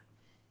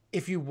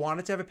 if you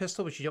wanted to have a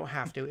pistol, which you don't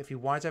have to, if you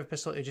wanted to have a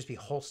pistol, it would just be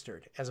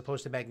holstered as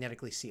opposed to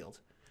magnetically sealed.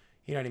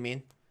 You know what I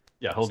mean?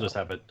 Yeah, he'll just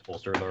have it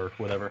holstered or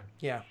whatever.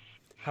 Yeah.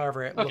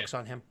 However it looks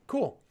on him.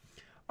 Cool.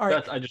 All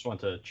right. I just want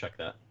to check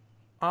that.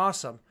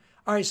 Awesome.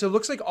 All right, so it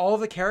looks like all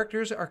of the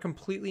characters are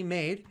completely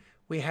made.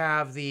 We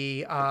have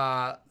the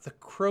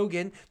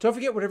Krogan. Don't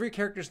forget, whatever your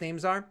characters'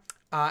 names are,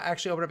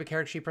 actually open up a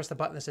character sheet, press the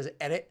button that says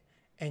edit,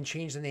 and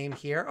change the name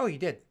here. Oh, you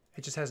did.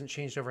 It just hasn't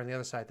changed over on the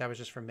other side. That was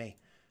just from me.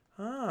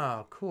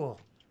 Oh,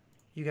 cool.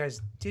 You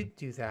guys did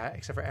do that,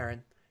 except for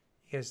Aaron.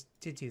 You guys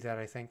did do that,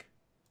 I think.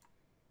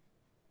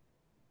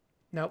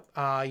 Nope.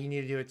 You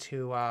need to do it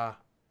to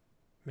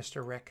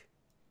Mr. Rick.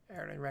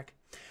 Aaron and Rick.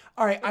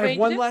 All right, I have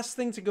one last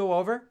thing to go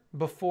over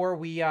before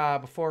we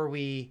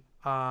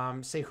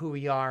say who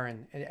we are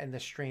and the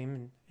stream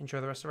and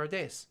enjoy the rest of our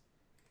days.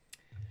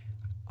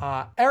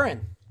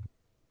 Aaron.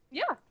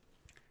 Yeah.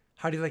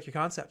 How do you like your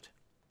concept?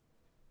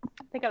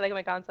 I think I like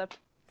my concept.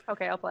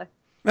 Okay, I'll play.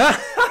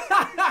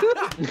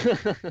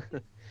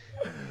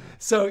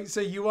 So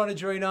you want to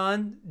join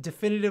on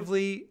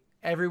definitively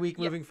every week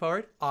moving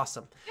forward?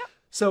 Awesome. Yep.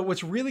 So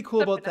what's really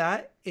cool about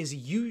that is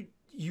you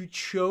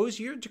chose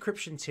your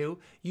decryption too.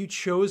 You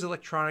chose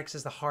electronics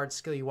as the hard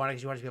skill you wanted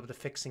because you wanted to be able to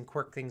fix and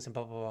quirk things and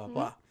blah, blah, blah,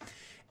 blah.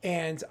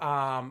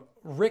 And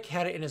Rick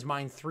had it in his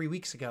mind 3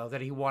 weeks ago that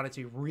he wanted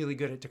to be really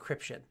good at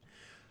decryption.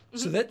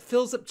 So that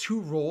fills up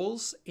 2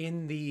 roles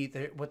in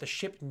what the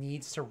ship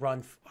needs to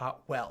run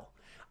well.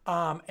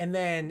 And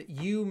then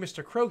you,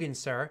 Mr. Krogan,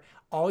 sir,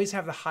 always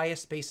have the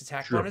highest base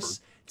attack bonus.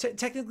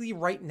 Technically,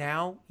 right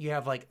now, you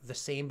have like the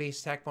same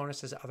base attack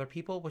bonus as other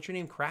people. What's your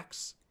name?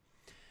 Cracks?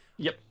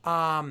 Yep.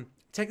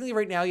 Technically,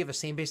 right now, you have the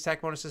same base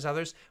attack bonus as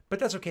others, but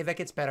that's okay. That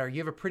gets better.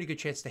 You have a pretty good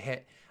chance to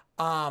hit.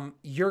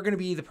 You're going to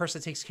be the person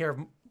that takes care of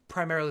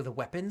primarily the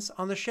weapons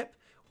on the ship,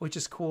 which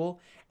is cool.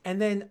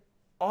 And then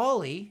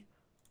Ollie,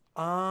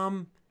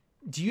 do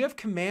you have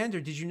command,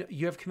 or did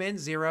you have command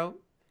 0?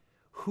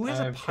 Who has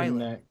a pilot?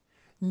 Connect.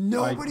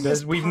 Nobody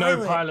has We've pilot.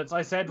 no pilots.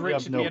 I said We Rick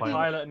have should no be a pilot.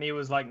 pilot, and he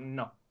was like,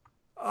 no.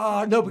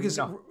 No, because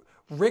No.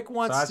 Rick So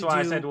wants that's to why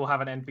I do. said we'll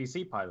have an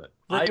NPC pilot.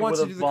 Rick I wants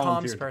to would've do the comms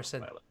volunteered to be a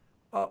person. pilot.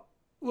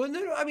 Well,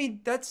 no, I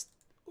mean that's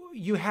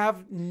you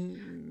have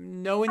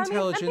no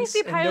intelligence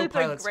NPC and no pilots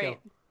pilot are great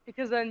skill.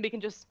 because then we can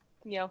just,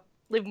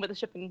 leave them with the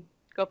ship and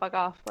go fuck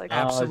off. Like,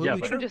 Absolutely yeah,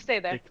 we but can just stay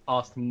there. It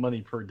costs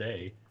money per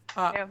day.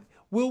 Yeah.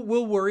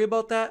 We'll worry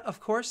about that, of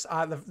course.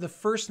 The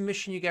first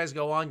mission you guys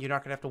go on, you're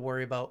not gonna have to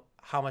worry about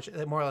how much,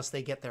 more or less,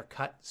 they get their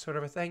cut, sort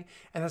of a thing,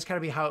 and that's kind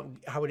of be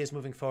how it is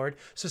moving forward.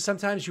 So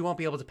sometimes you won't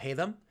be able to pay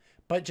them,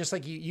 but just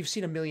like you've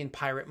seen a million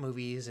pirate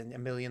movies and a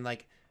million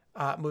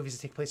movies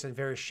that take place on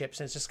various ships,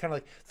 and it's just kind of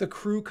like the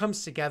crew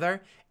comes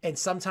together, and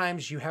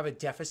sometimes you have a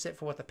deficit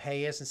for what the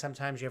pay is, and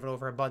sometimes you have an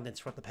overabundance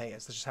for what the pay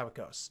is. That's just how it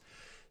goes.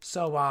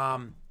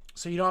 So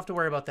so you don't have to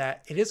worry about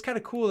that. It is kind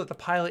of cool that the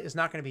pilot is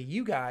not going to be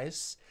you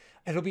guys.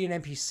 It'll be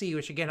an NPC,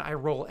 which again, I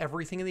roll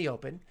everything in the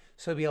open,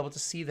 so you'll be able to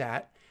see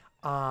that.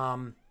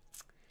 Do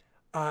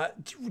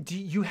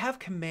you have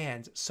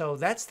command? So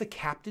that's the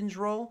captain's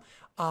role.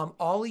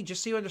 Ollie,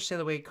 just so you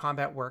understand the way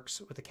combat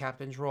works with the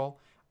captain's role,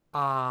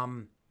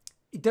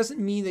 it doesn't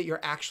mean that you're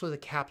actually the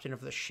captain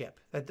of the ship.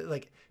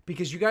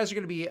 Because you guys are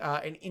going to be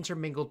an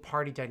intermingled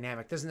party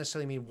dynamic. Doesn't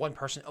necessarily mean one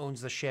person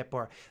owns the ship,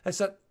 or that's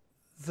not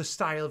the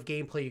style of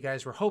gameplay you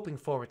guys were hoping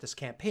for with this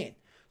campaign.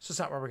 So it's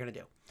not what we're going to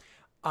do.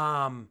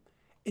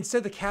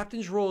 Instead, the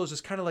captain's role is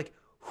just kind of like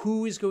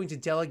who is going to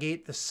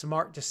delegate the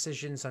smart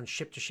decisions on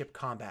ship-to-ship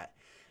combat.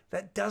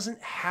 That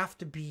doesn't have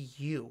to be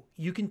you.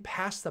 You can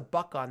pass the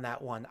buck on that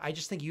one. I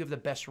just think you have the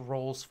best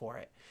roles for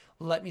it.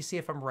 Let me see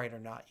if I'm right or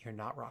not. You're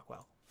not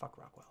Rockwell. Fuck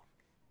Rockwell.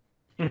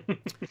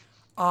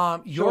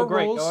 Your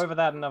Great. roles. Go over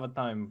that another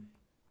time.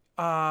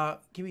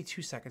 Give me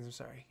 2 seconds. I'm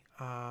sorry.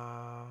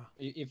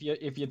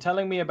 If you're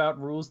telling me about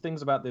rules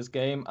things about this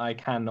game, I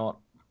cannot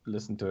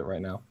listen to it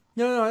right now.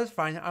 No, that's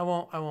fine. I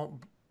won't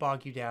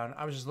bog you down.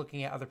 I was just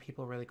looking at other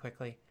people really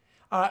quickly.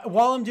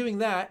 While I'm doing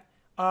that,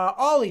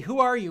 Ollie, who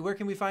are you? Where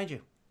can we find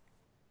you?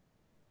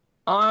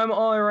 I'm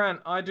Ollie.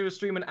 I do a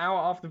stream an hour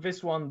after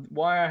this one.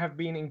 Why I have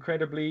been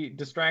incredibly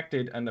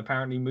distracted and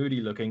apparently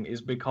moody looking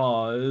is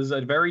because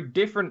a very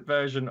different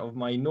version of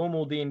my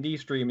normal D&D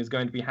stream is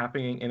going to be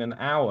happening in an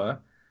hour.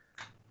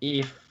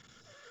 If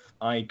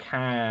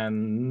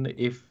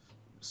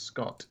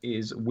Scott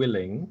is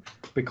willing,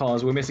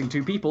 because we're missing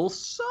 2 people,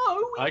 so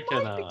we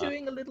might be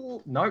doing a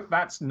little... Nope,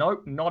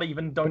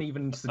 don't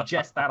even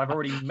suggest that. I've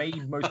already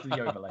made most of the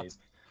overlays.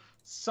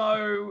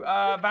 So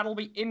that'll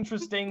be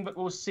interesting, but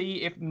we'll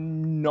see. If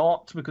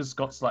not, because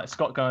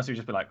Scott can also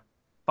just be like,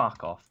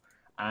 fuck off,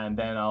 and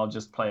then I'll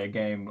just play a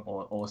game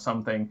or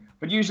something.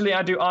 But usually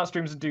I do art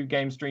streams and do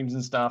game streams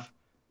and stuff.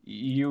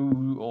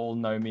 You all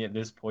know me at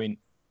this point.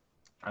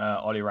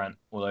 Ollie Rant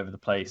all over the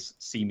place.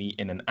 See me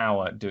in an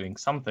hour doing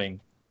something.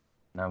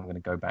 Now I'm going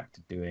to go back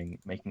to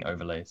making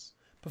overlays.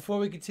 Before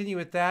we continue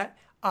with that,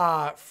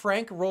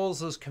 Frank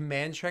rolls those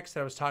command checks that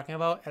I was talking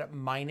about at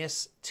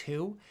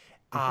 -2.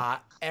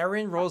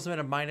 Aaron rolls them at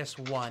a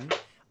 -1.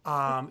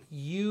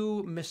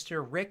 You,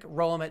 Mr. Rick,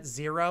 roll them at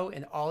 0,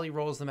 and Ollie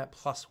rolls them at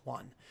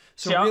 +1.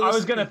 So see, I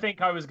was gonna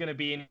think I was gonna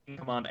be in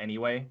command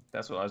anyway.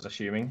 That's what I was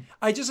assuming.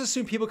 I just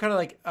assume people kind of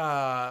like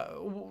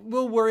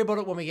we'll worry about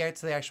it when we get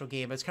to the actual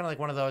game. It's kind of like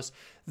one of those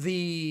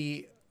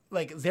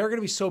they're going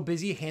to be so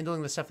busy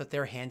handling the stuff that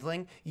they're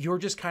handling. You're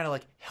just kind of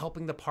like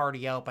helping the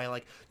party out by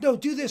like, no,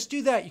 do this,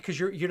 do that, because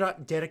you're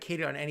not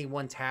dedicated on any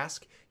one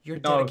task. Your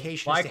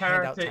dedication is to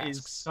hand out tasks. My character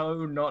is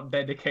so not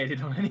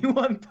dedicated on any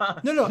one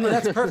task. No,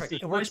 that's perfect.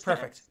 It works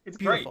perfect. It's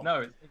beautiful. Great.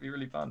 No, it's gonna be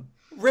really fun.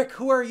 Rick,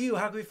 who are you?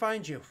 How can we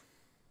find you?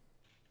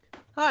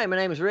 Hi, my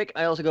name is Rick.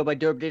 I also go by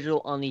Derp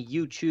Digital on the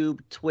YouTube,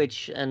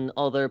 Twitch, and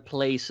other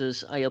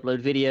places. I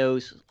upload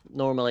videos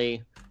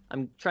normally.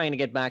 I'm trying to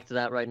get back to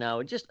that right now.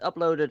 I just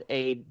uploaded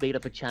a bit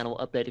of a channel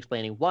update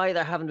explaining why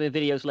there haven't been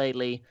videos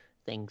lately.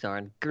 Things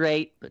aren't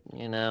great, but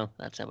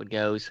that's how it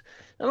goes.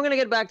 I'm going to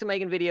get back to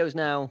making videos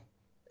now.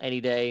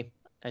 Any day,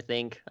 I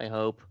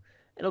hope.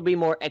 It'll be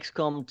more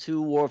XCOM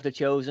 2 War of the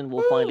Chosen.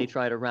 We'll finally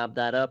try to wrap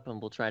that up,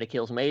 and we'll try to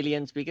kill some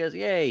aliens, because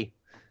yay,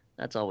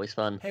 that's always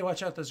fun. Hey,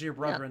 watch out, those are your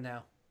brethren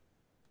now.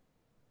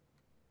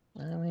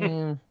 I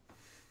mean,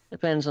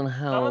 depends on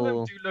how... Some of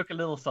them do look a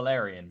little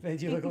Solarian. They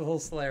do look a little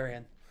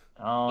Solarian.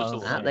 Oh,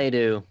 that they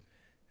do.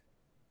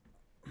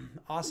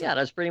 Awesome. Yeah,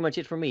 that's pretty much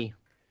it for me.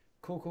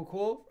 Cool.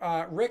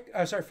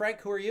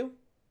 Frank, who are you?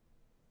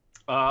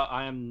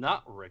 I am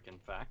not Rick, in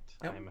fact.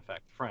 Yep. I am, in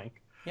fact,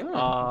 Frank. Yep.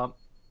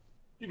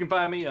 You can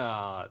find me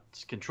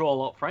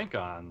Control Alt Frank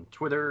on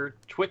Twitter,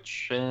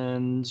 Twitch,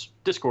 and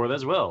Discord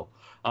as well.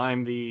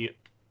 I'm the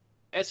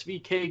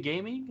SVK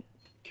Gaming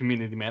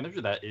community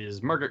manager. That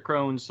is Margaret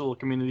Crone's little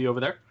community over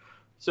there.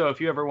 So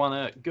if you ever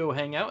want to go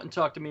hang out and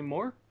talk to me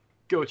more,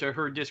 go to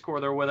her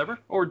Discord or whatever,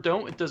 or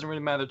don't. It doesn't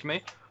really matter to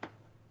me.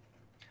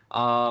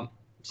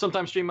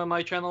 Sometimes stream on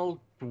my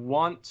channel.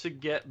 Want to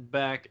get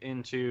back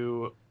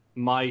into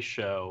my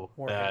show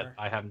Warhammer. that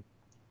I haven't.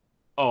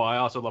 Oh, I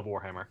also love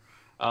Warhammer.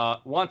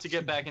 Want to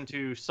get back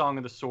into Song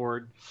of the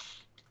Sword.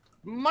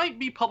 Might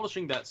be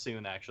publishing that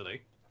soon,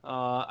 actually.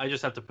 I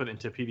just have to put it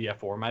into PDF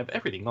form. I have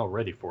everything all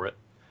ready for it.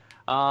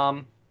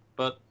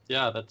 But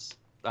yeah,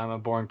 I'm a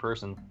boring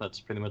person. That's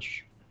pretty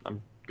much.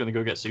 I'm gonna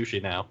go get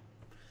sushi now.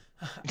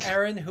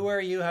 Aaron, who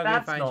are you? How can I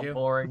That's find not you?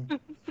 boring.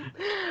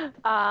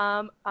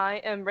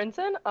 I am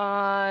Rinson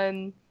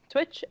on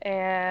Twitch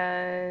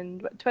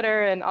and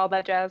Twitter and all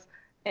that jazz.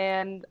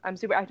 And I'm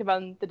super active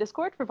on the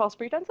Discord for False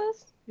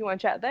Pretenses. If you want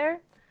to chat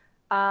there.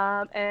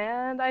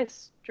 And I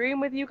stream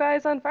with you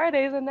guys on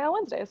Fridays and now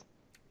Wednesdays.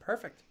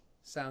 Perfect.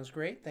 Sounds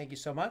great. Thank you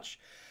so much.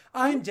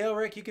 I'm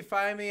Daleric. You can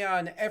find me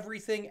on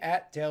everything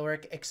at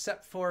Daleric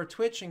except for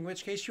Twitch, in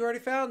which case you already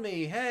found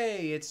me.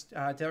 Hey, it's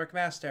Daleric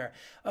Master.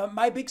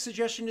 My big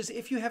suggestion is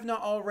if you have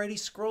not already,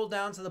 scroll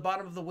down to the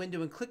bottom of the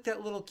window and click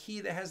that little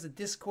key that has the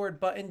Discord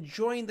button.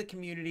 Join the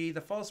community,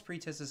 the False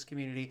Pretenses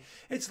community.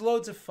 It's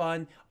loads of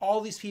fun. All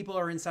these people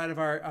are inside of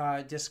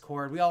our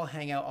Discord. We all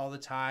hang out all the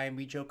time.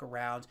 We joke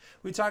around.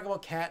 We talk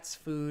about cats,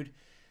 food,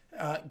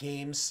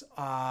 games,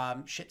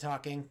 shit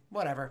talking,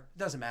 whatever.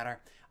 Doesn't matter.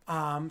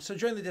 So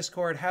join the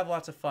Discord, have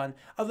lots of fun.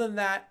 Other than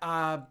that,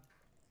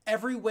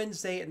 every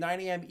Wednesday at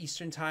 9 a.m.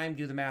 Eastern Time,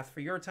 do the math for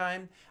your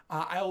time,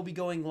 I will be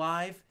going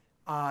live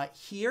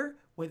here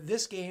with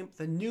this game,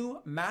 the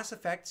new Mass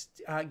Effect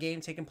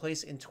game taking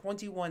place in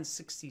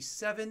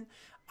 2167,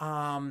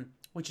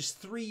 which is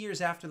 3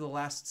 years after the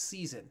last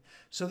season.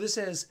 So this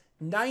is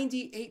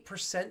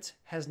 98%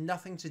 has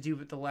nothing to do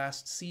with the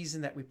last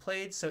season that we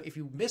played. So if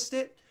you missed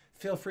it,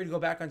 feel free to go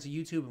back onto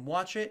YouTube and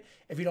watch it.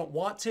 If you don't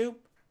want to,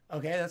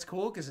 okay, that's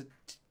cool because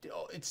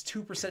it's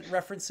 2%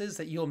 references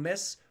that you'll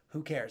miss.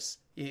 Who cares?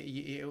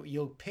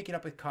 You'll pick it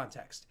up with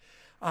context.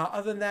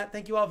 Other than that,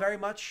 thank you all very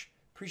much.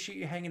 Appreciate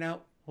you hanging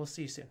out. We'll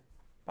see you soon.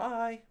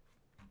 Bye.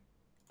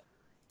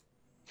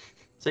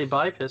 Say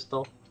bye,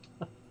 Pistol.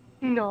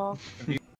 No.